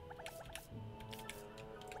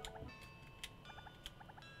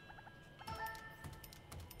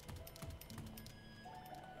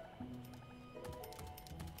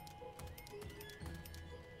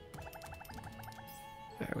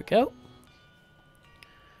 There we go.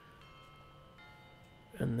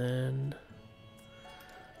 And then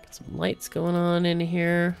get some lights going on in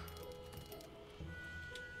here.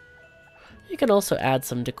 You can also add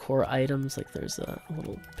some decor items, like there's a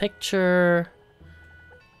little picture.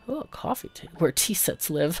 Oh, a coffee table where tea sets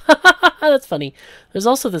live. That's funny. There's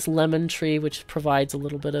also this lemon tree, which provides a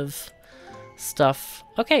little bit of stuff.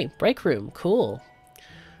 Okay, break room. Cool.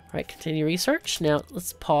 Alright, continue research. Now,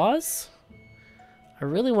 let's pause. I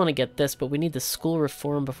really want to get this, but we need the school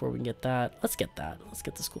reform before we can get that. Let's get that. Let's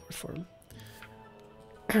get the school reform.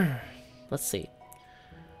 Let's see.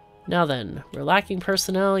 Now then, we're lacking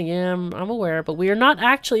personnel. Yeah, I'm aware, but we are not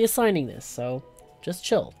actually assigning this, so just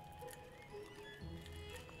chill.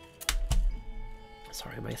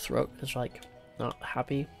 Sorry, my throat is like not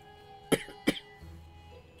happy.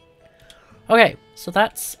 Okay, so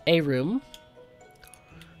that's a room.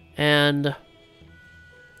 And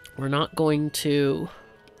we're not going to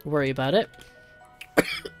worry about it.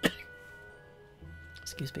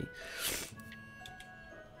 Excuse me.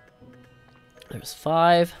 There's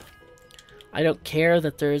 5. I don't care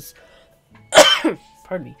that there's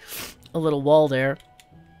pardon me, a little wall there.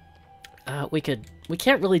 We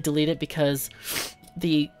can't really delete it because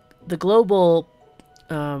the global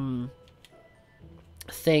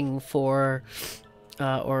thing for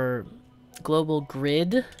or global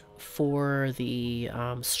grid for the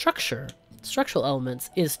structural elements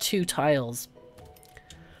is 2 tiles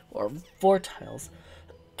or 4 tiles.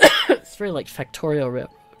 It's very like factorial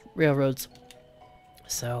railroads.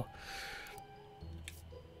 So,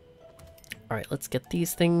 all right, let's get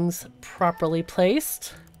these things properly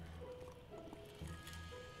placed.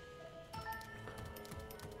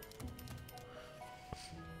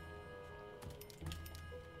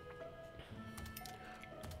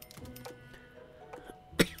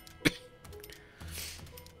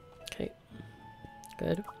 Okay,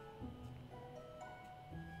 good.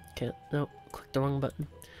 Can't, no, click the wrong button.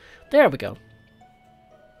 There we go.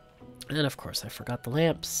 And of course I forgot the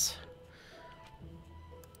lamps.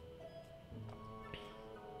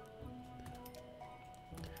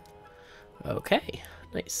 Okay,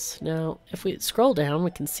 nice. Now, if we scroll down,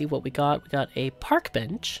 we can see what we got. We got a park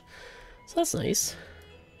bench, so that's nice.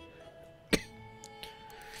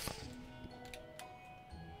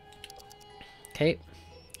 Okay,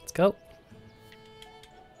 let's go.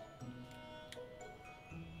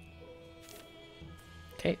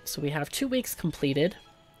 Okay, so we have 2 weeks completed.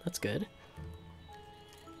 That's good.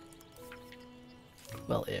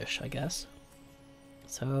 Well-ish, I guess.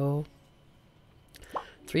 So,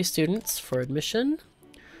 3 students for admission.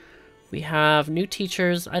 We have new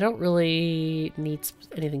teachers. I don't really need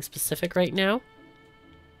anything specific right now,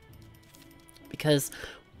 because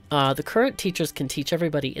the current teachers can teach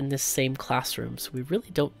everybody in this same classroom, so we really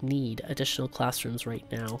don't need additional classrooms right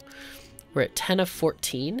now. We're at 10 of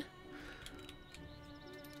 14.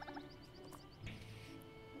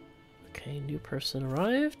 Okay, new person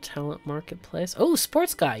arrived. Talent marketplace. Oh,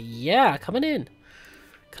 sports guy. Yeah, coming in.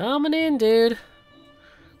 Coming in, dude.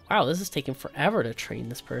 Wow, this is taking forever to train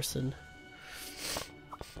this person.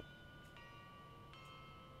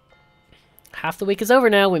 Half the week is over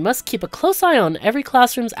now. We must keep a close eye on every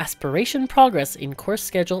classroom's aspiration progress in course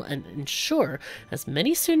schedule and ensure as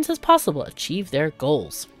many students as possible achieve their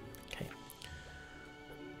goals.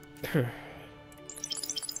 Okay.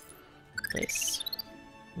 Nice.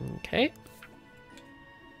 Okay.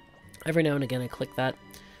 Every now and again I click that.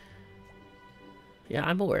 Yeah,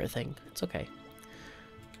 I'm aware of things. It's okay.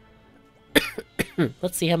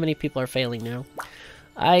 Let's see how many people are failing now.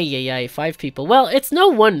 Ay, 5 people. Well, it's no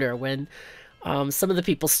wonder when some of the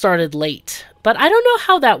people started late. But I don't know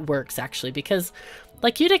how that works, actually, because,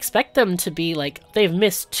 like, you'd expect them to be, like, they've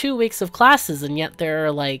missed 2 weeks of classes, and yet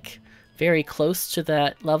they're, like, very close to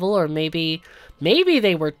that level, or maybe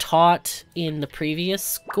they were taught in the previous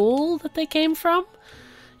school that they came from.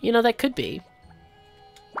 You know, that could be.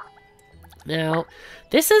 Now,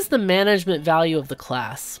 this is the management value of the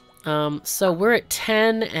class. So we're at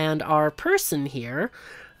 10, and our person here,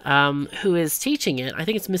 who is teaching it, I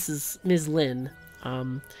think it's Ms. Lynn.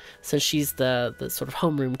 So she's the sort of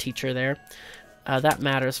homeroom teacher there. That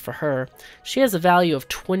matters for her. She has a value of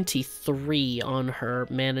 23 on her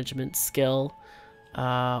management skill.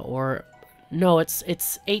 Or no,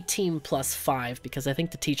 it's 18 plus 5, because I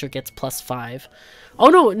think the teacher gets plus 5. Oh,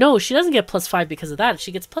 no, she doesn't get plus 5 because of that.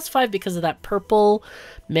 She gets plus 5 because of that purple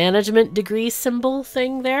management degree symbol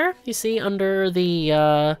thing there. You see under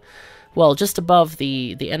the, well, just above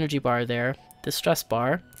the energy bar there, the stress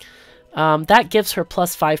bar. That gives her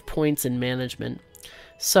plus 5 points in management.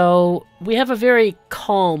 So we have a very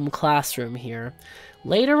calm classroom here.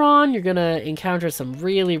 Later on, you're going to encounter some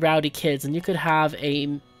really rowdy kids, and you could have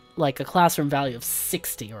a classroom value of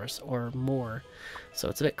 60 or more. So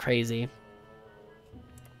it's a bit crazy.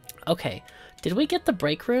 Okay, did we get the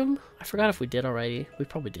break room? I forgot if we did already. We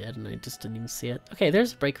probably did, and I just didn't even see it. Okay,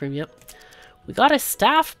 there's a break room, yep. We got a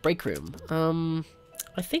staff break room.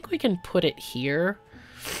 I think we can put it here.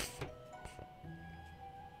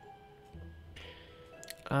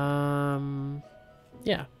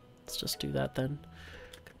 Yeah, Let's just do that then.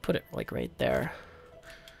 Put it like right there.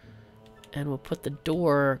 And we'll put the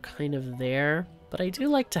door kind of there. But I do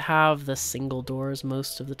like to have the single doors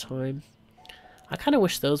most of the time. I kind of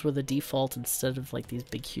wish those were the default instead of like these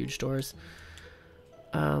big huge doors.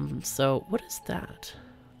 So what is that?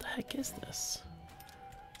 What the heck is this?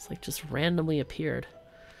 It's like just randomly appeared.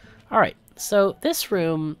 Alright, so this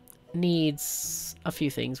room needs a few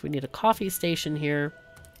things. We need a coffee station here.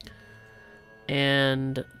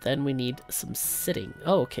 And then we need some sitting.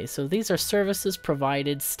 Oh, okay, so these are services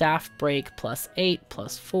provided. Staff break +8,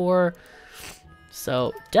 +4.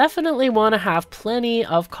 So definitely want to have plenty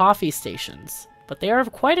of coffee stations. But they are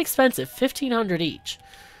quite expensive, 1,500 each.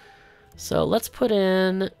 So let's put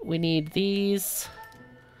in, we need these.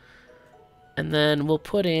 And then we'll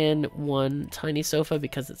put in one tiny sofa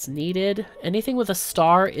because it's needed. Anything with a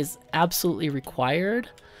star is absolutely required.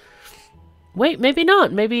 Wait, maybe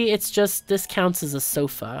not. Maybe it's just this counts as a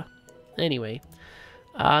sofa. Anyway,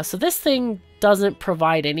 so this thing doesn't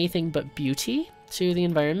provide anything but beauty to the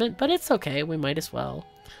environment, but it's okay. We might as well.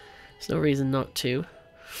 There's no reason not to.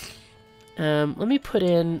 Let me put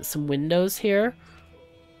in some windows here.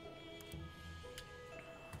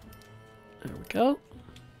 There we go.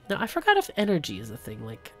 Now, I forgot if energy is a thing,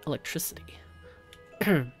 like electricity.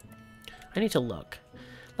 I need to look.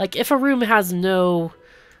 Like, if a room has no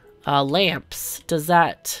lamps, does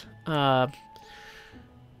that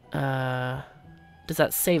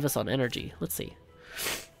save us on energy? Let's see.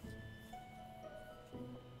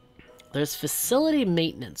 There's facility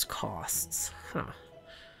maintenance costs. Huh.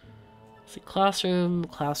 Let's see,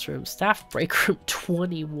 classroom, staff break room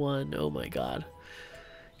 21. Oh my god.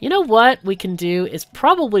 You know what we can do is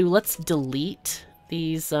probably, let's delete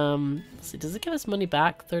these, let's see, does it give us money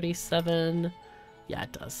back? 37? Yeah,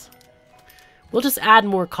 it does. We'll just add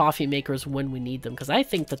more coffee makers when we need them, because I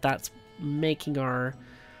think that that's making our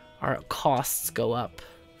costs go up.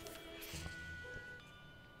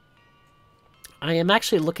 I am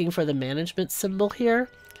actually looking for the management symbol here,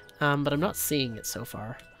 but I'm not seeing it so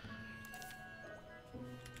far.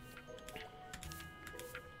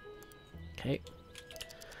 Okay.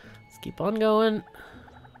 Let's keep on going.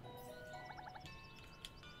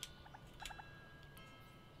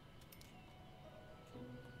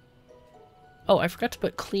 Oh, I forgot to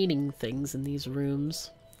put cleaning things in these rooms.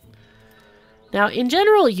 Now, in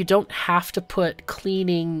general, you don't have to put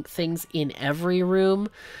cleaning things in every room.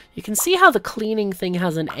 You can see how the cleaning thing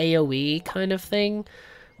has an AoE kind of thing.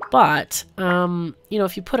 But, you know,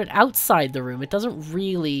 if you put it outside the room, it doesn't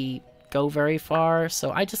really go very far.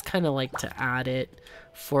 So I just kind of like to add it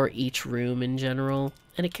for each room in general.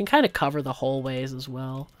 And it can kind of cover the hallways as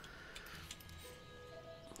well.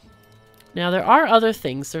 Now, there are other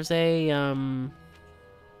things. There's a...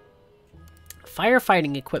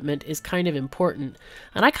 firefighting equipment is kind of important.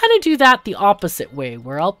 And I kind of do that the opposite way,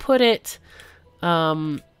 where I'll put it,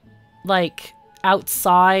 like,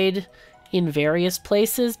 outside in various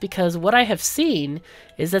places, because what I have seen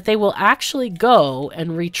is that they will actually go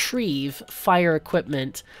and retrieve fire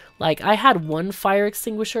equipment. Like, I had one fire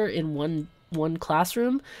extinguisher in one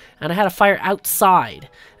classroom, and I had a fire outside.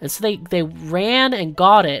 And so they ran and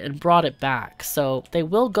got it and brought it back. So they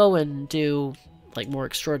will go and do like more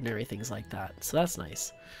extraordinary things like that. So that's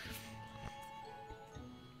nice.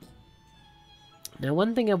 Now,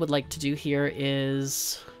 one thing I would like to do here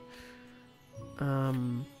is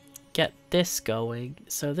get this going.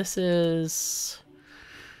 So this is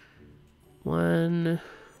one.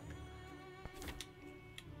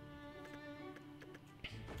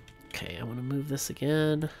 Okay, I want to move this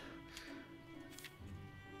again.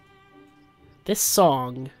 This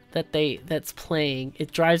song that's playing,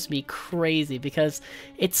 it drives me crazy because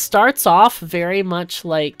it starts off very much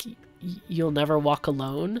like You'll Never Walk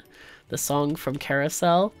Alone, the song from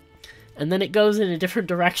Carousel, and then it goes in a different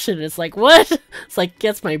direction and it's like, what? It's like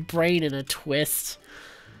gets my brain in a twist.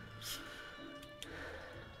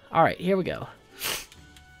 Alright, here we go.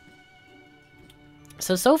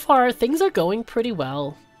 So far things are going pretty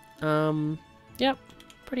well. Yep,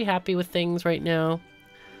 pretty happy with things right now.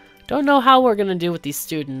 Don't know how we're gonna do with these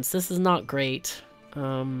students. This is not great.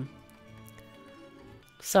 So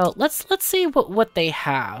let's see what they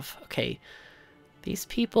have. Okay, these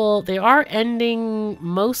people, they are ending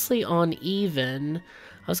mostly on even.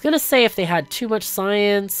 I was gonna say if they had too much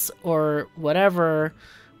science or whatever,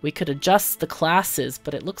 we could adjust the classes,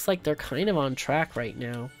 but it looks like they're kind of on track right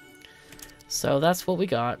now. So that's what we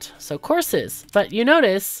got. So courses, but you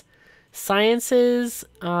notice sciences,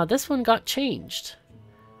 this one got changed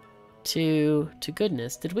to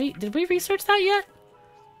goodness. Did we research that yet?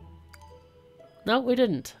 No, we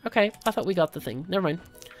didn't. Okay, I thought we got the thing. Never mind.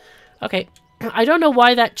 Okay, I don't know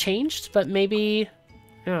why that changed, but maybe...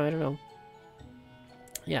 Oh, I don't know.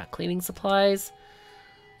 Yeah, cleaning supplies.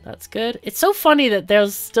 That's good. It's so funny that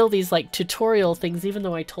there's still these, like, tutorial things, even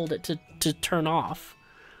though I told it to turn off.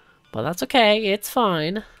 But that's okay. It's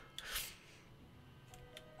fine.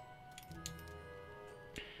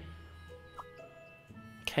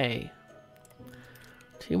 Okay.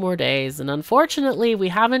 2 more days. And unfortunately, we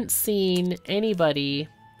haven't seen anybody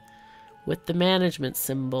with the management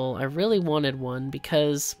symbol. I really wanted one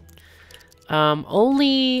because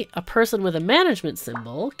only a person with a management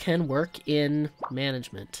symbol can work in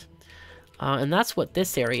management. And that's what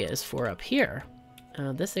this area is for up here.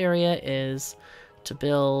 This area is to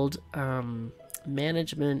build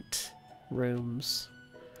management rooms,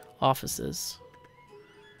 offices.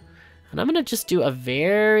 And I'm going to just do a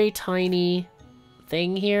very tiny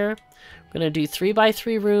thing here. I'm going to do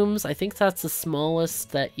 3x3 rooms. I think that's the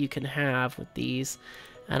smallest that you can have with these.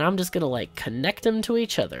 And I'm just going to like connect them to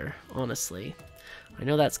each other, honestly. I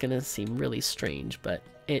know that's going to seem really strange, but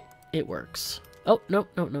it works. Oh, no,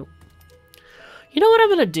 no, no. You know what I'm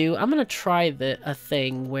going to do? I'm going to try a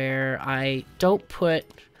thing where I don't put...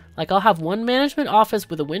 Like, I'll have one management office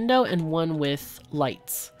with a window and one with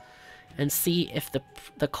lights. And see if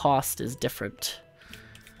the cost is different.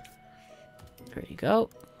 There you go.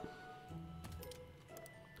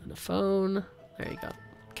 And a phone. There you go.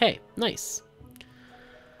 Okay, nice.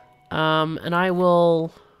 And I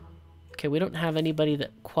will... Okay, we don't have anybody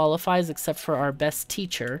that qualifies except for our best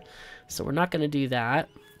teacher. So we're not going to do that.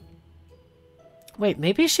 Wait,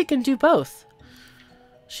 maybe she can do both.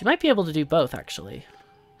 She might be able to do both, actually.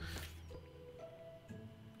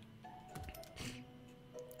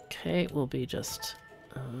 Okay, we'll be just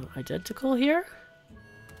identical here.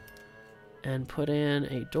 And put in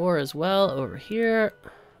a door as well over here.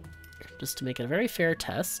 Just to make it a very fair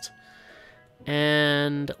test.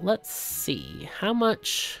 And let's see. How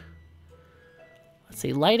much... Let's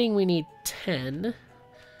see, lighting we need 10.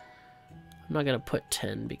 I'm not going to put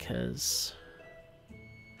 10 because...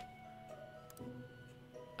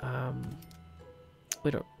 we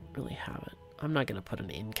don't really have it. I'm not going to put an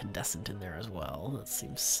incandescent in there as well. That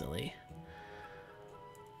seems silly.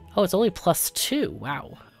 Oh, it's only +2.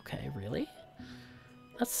 Wow. Okay, really?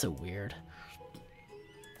 That's so weird.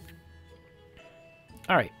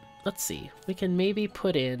 Alright, let's see. We can maybe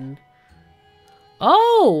put in...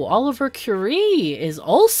 Oh! Oliver Curie is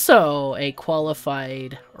also a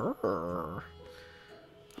qualified...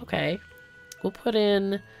 Okay. We'll put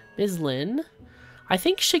in Ms. Lynn. I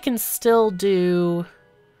think she can still do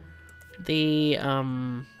the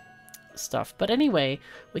stuff. But anyway,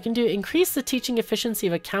 we can do increase the teaching efficiency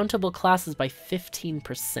of accountable classes by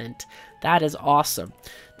 15%. That is awesome.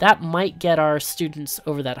 That might get our students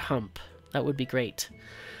over that hump. That would be great.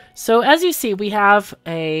 So as you see, we have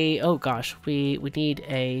a... Oh gosh, we need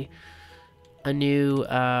a new...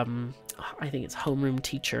 I think it's homeroom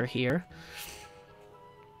teacher here.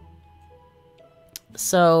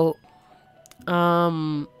 So...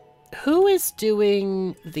 who is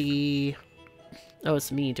doing the... Oh,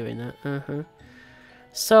 it's me doing that.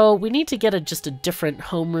 So we need to get just a different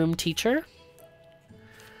homeroom teacher.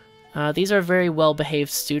 These are very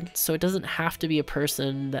well-behaved students, so it doesn't have to be a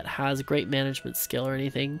person that has great management skill or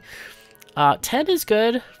anything. 10 is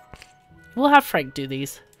good. We'll have Frank do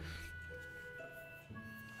these.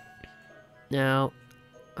 Now,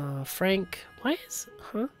 Frank... Why is...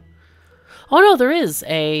 Huh? Oh no, there is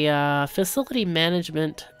a facility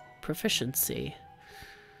management proficiency.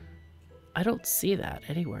 I don't see that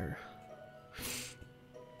anywhere.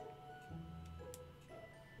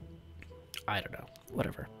 I don't know.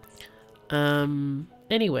 Whatever.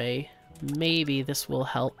 Anyway, maybe this will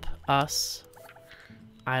help us.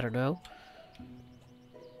 I don't know.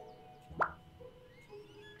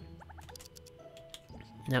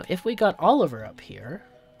 Now, if we got Oliver up here,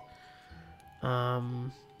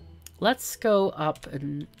 let's go up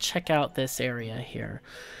and check out this area here.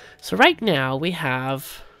 So right now we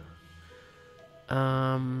have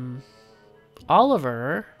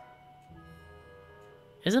Oliver.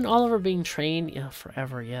 Isn't Oliver being trained? Yeah,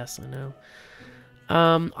 forever. Yes, I know.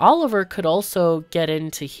 Oliver could also get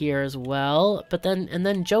into here as well, but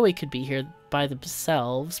then Joey could be here by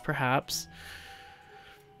themselves, perhaps.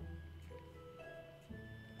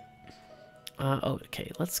 Oh,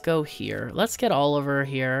 okay, let's go here. Let's get Oliver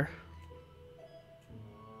here.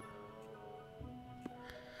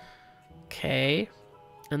 Okay,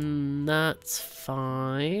 and that's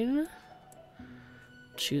fine.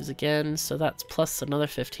 Choose again, so that's plus another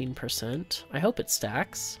 15%. I hope it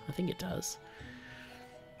stacks. I think it does.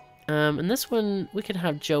 And this one, we can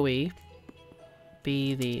have Joey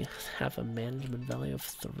be the have a management value of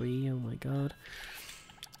 3? Oh my god.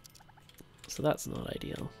 So that's not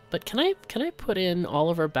ideal. But can I put in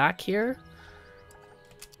Oliver back here?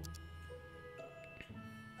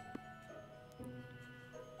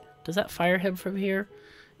 Does that fire him from here?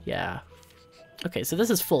 Yeah. Okay, so this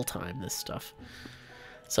is full-time, this stuff.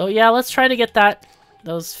 So yeah, let's try to get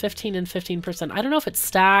those 15 and 15%. I don't know if it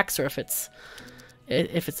stacks or if it's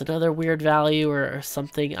another weird value or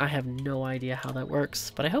something. I have no idea how that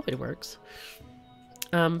works, but I hope it works.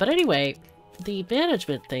 But anyway, the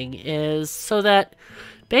management thing is so that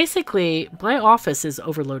basically my office is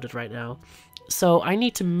overloaded right now. So I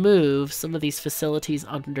need to move some of these facilities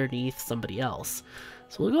underneath somebody else.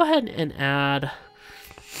 So we'll go ahead and add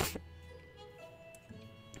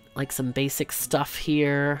like some basic stuff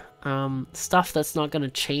here. Stuff that's not going to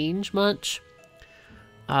change much.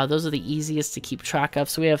 Those are the easiest to keep track of.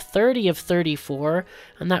 So we have 30 of 34,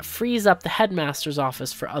 and that frees up the headmaster's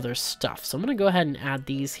office for other stuff. So I'm going to go ahead and add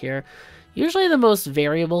these here. Usually the most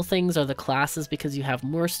variable things are the classes because you have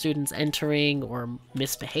more students entering or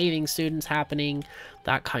misbehaving students happening,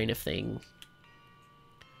 that kind of thing.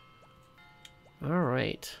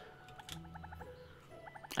 Alright.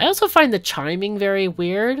 I also find the chiming very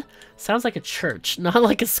weird. Sounds like a church, not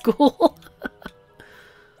like a school.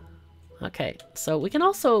 Okay, so we can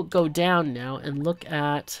also go down now and look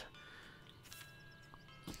at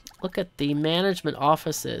the management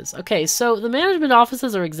offices. Okay, so the management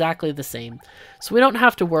offices are exactly the same. So we don't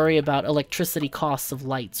have to worry about electricity costs of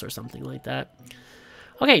lights or something like that.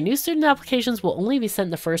 Okay, new student applications will only be sent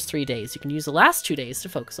the first 3 days. You can use the last 2 days to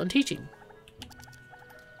focus on teaching.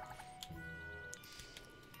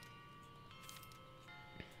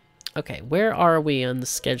 Okay, where are we on the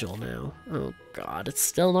schedule now? Oh god, it's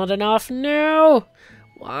still not enough. No!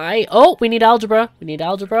 Why? Oh, we need algebra. We need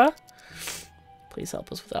algebra. Please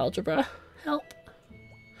help us with algebra. Help.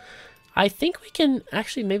 I think we can...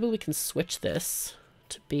 Actually, maybe we can switch this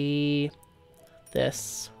to be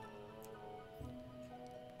this.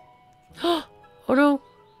 Oh no.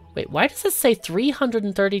 Wait, why does it say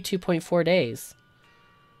 332.4 days?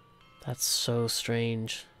 That's so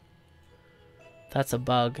strange. That's a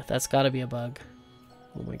bug. That's gotta be a bug.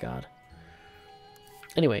 Oh my god.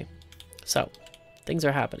 Anyway, so things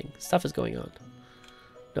are happening. Stuff is going on.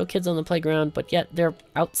 No kids on the playground, but yet they're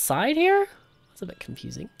outside here? That's a bit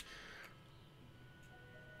confusing.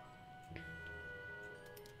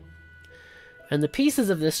 And the pieces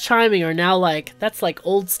of this chiming are now like, that's like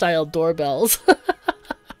old style doorbells.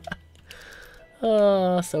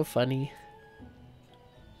 Oh, so funny.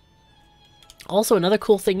 Also, another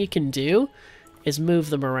cool thing you can do is move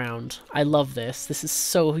them around. I love this. This is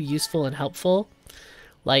so useful and helpful.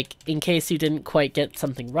 Like, in case you didn't quite get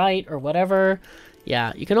something right or whatever.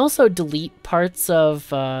 Yeah, you can also delete parts of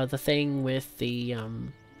the thing with the...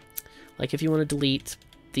 like, if you want to delete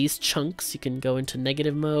these chunks, you can go into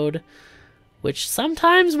negative mode, which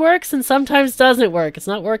sometimes works and sometimes doesn't work. It's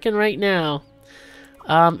not working right now.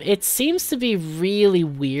 It seems to be really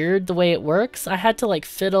weird the way it works. I had to, like,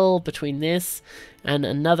 fiddle between this and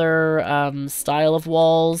another style of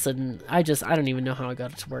walls, and I don't even know how I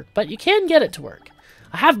got it to work. But you can get it to work.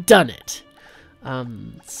 I have done it.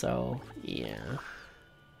 So, yeah.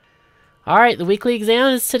 Alright, the weekly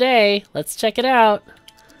exam is today. Let's check it out.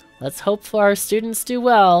 Let's hope for our students do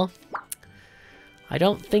well. I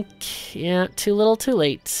don't think... yeah, too little, too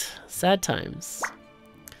late. Sad times.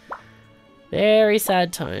 Very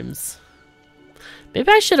sad times.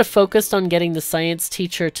 Maybe I should have focused on getting the science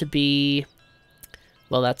teacher to be...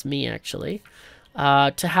 well, that's me, actually.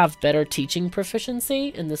 To have better teaching proficiency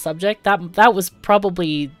in the subject. That was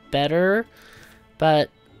probably better.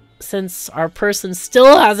 But since our person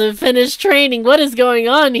still hasn't finished training, what is going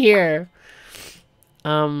on here?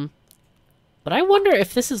 But I wonder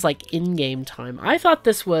if this is like in-game time. I thought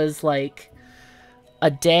this was like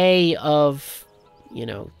a day of, you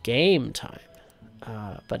know, game time.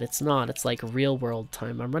 But it's not. It's like real-world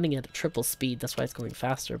time. I'm running at a triple speed. That's why it's going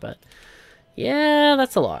faster. But yeah,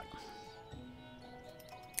 that's a lot.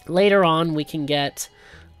 Later on, we can get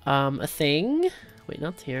a thing. Wait,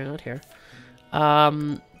 not here, not here.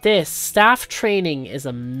 This staff training is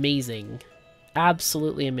amazing.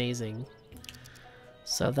 Absolutely amazing.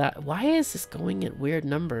 So that... why is this going at weird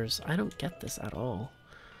numbers? I don't get this at all.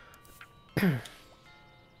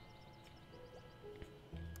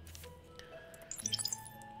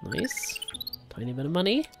 Nice. Tiny bit of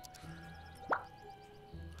money.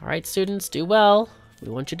 Alright, students, do well. We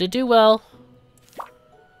want you to do well.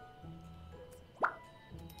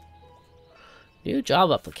 New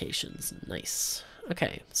job applications. Nice.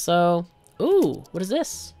 Okay, so... ooh, what is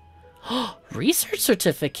this? Research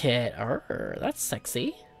certificate. Arr, that's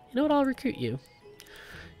sexy. You know what? I'll recruit you.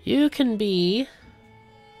 You can be...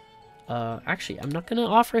 actually, I'm not going to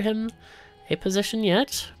offer him a position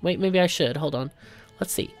yet. Wait, maybe I should. Hold on.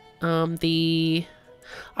 Let's see.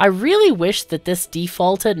 I really wish that this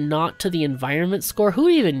defaulted not to the environment score. Who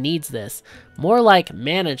even needs this? More like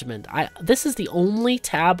management. This is the only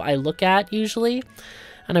tab I look at usually,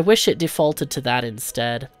 and I wish it defaulted to that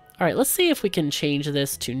instead. All right, let's see if we can change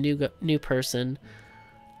this to new person.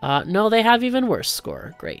 No, they have even worse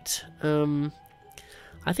score. Great.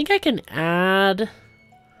 I think I can add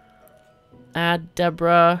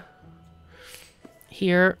Deborah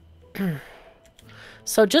here.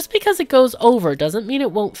 So just because it goes over doesn't mean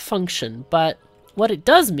it won't function, but what it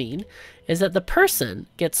does mean is that the person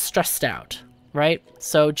gets stressed out, right?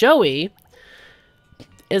 So Joey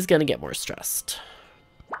is going to get more stressed.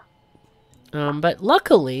 But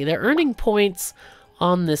luckily, they're earning points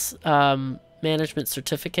on this management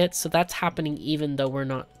certificate, so that's happening even though we're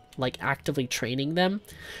not like actively training them.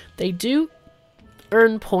 They do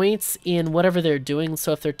earn points in whatever they're doing,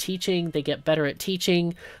 so if they're teaching, they get better at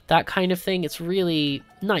teaching, that kind of thing. It's really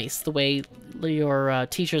nice the way your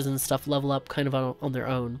teachers and stuff level up kind of on their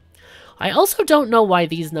own. I also don't know why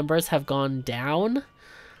these numbers have gone down,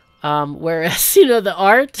 whereas, you know, the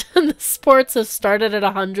art and the sports have started at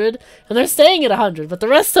 100, and they're staying at 100, but the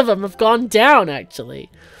rest of them have gone down, actually.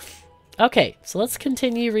 Okay, so let's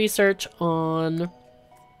continue research on...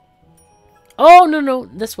 Oh, no,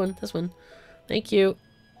 this one. Thank you.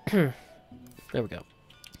 There we go.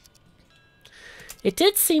 It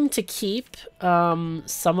did seem to keep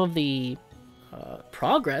some of the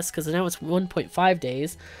progress, because now it's 1.5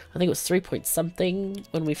 days. I think it was 3 point something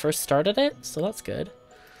when we first started it, so that's good.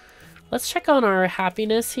 Let's check on our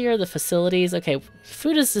happiness here, the facilities. Okay,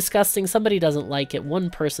 food is disgusting. Somebody doesn't like it.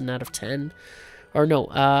 1 person out of 10. Or no,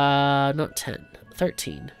 not 10.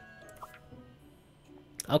 13.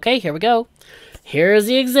 Okay, here we go. Here's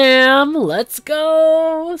the exam. Let's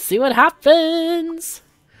go. See what happens.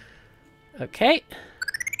 Okay.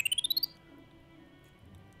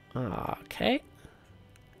 Okay.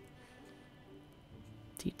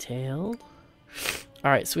 Detailed.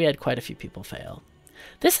 Alright, so we had quite a few people fail.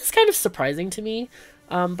 This is kind of surprising to me,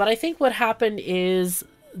 but I think what happened is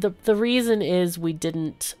the reason is we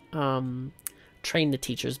didn't train the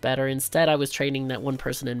teachers better. Instead, I was training that 1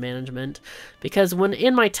 person in management, because when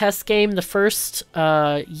in my test game the first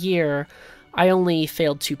year, I only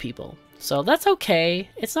failed 2 people, so that's okay.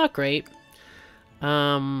 It's not great.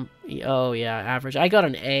 Oh yeah, average. I got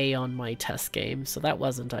an A on my test game, so that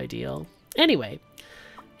wasn't ideal. Anyway,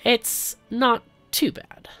 it's not too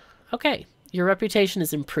bad. Okay. Your reputation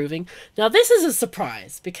is improving. Now, this is a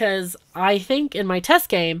surprise, because I think in my test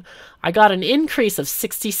game, I got an increase of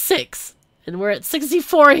 66, and we're at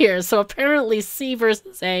 64 here, so apparently C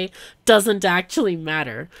versus A doesn't actually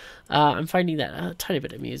matter. I'm finding that a tiny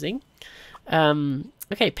bit amusing.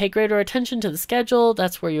 Okay, pay greater attention to the schedule.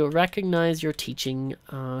 That's where you'll recognize your teaching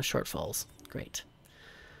shortfalls. Great.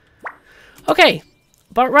 Okay.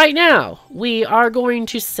 But right now, we are going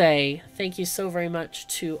to say thank you so very much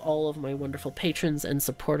to all of my wonderful patrons and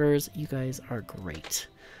supporters. You guys are great.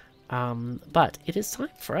 But it is time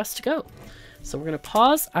for us to go. So we're going to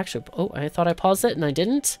pause. Actually, oh, I thought I paused it and I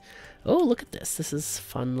didn't. Oh, look at this. This is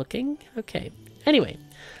fun looking. Okay. Anyway.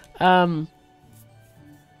 So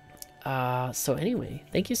anyway,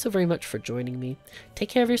 thank you so very much for joining me. Take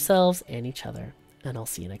care of yourselves and each other, and I'll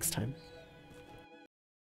see you next time.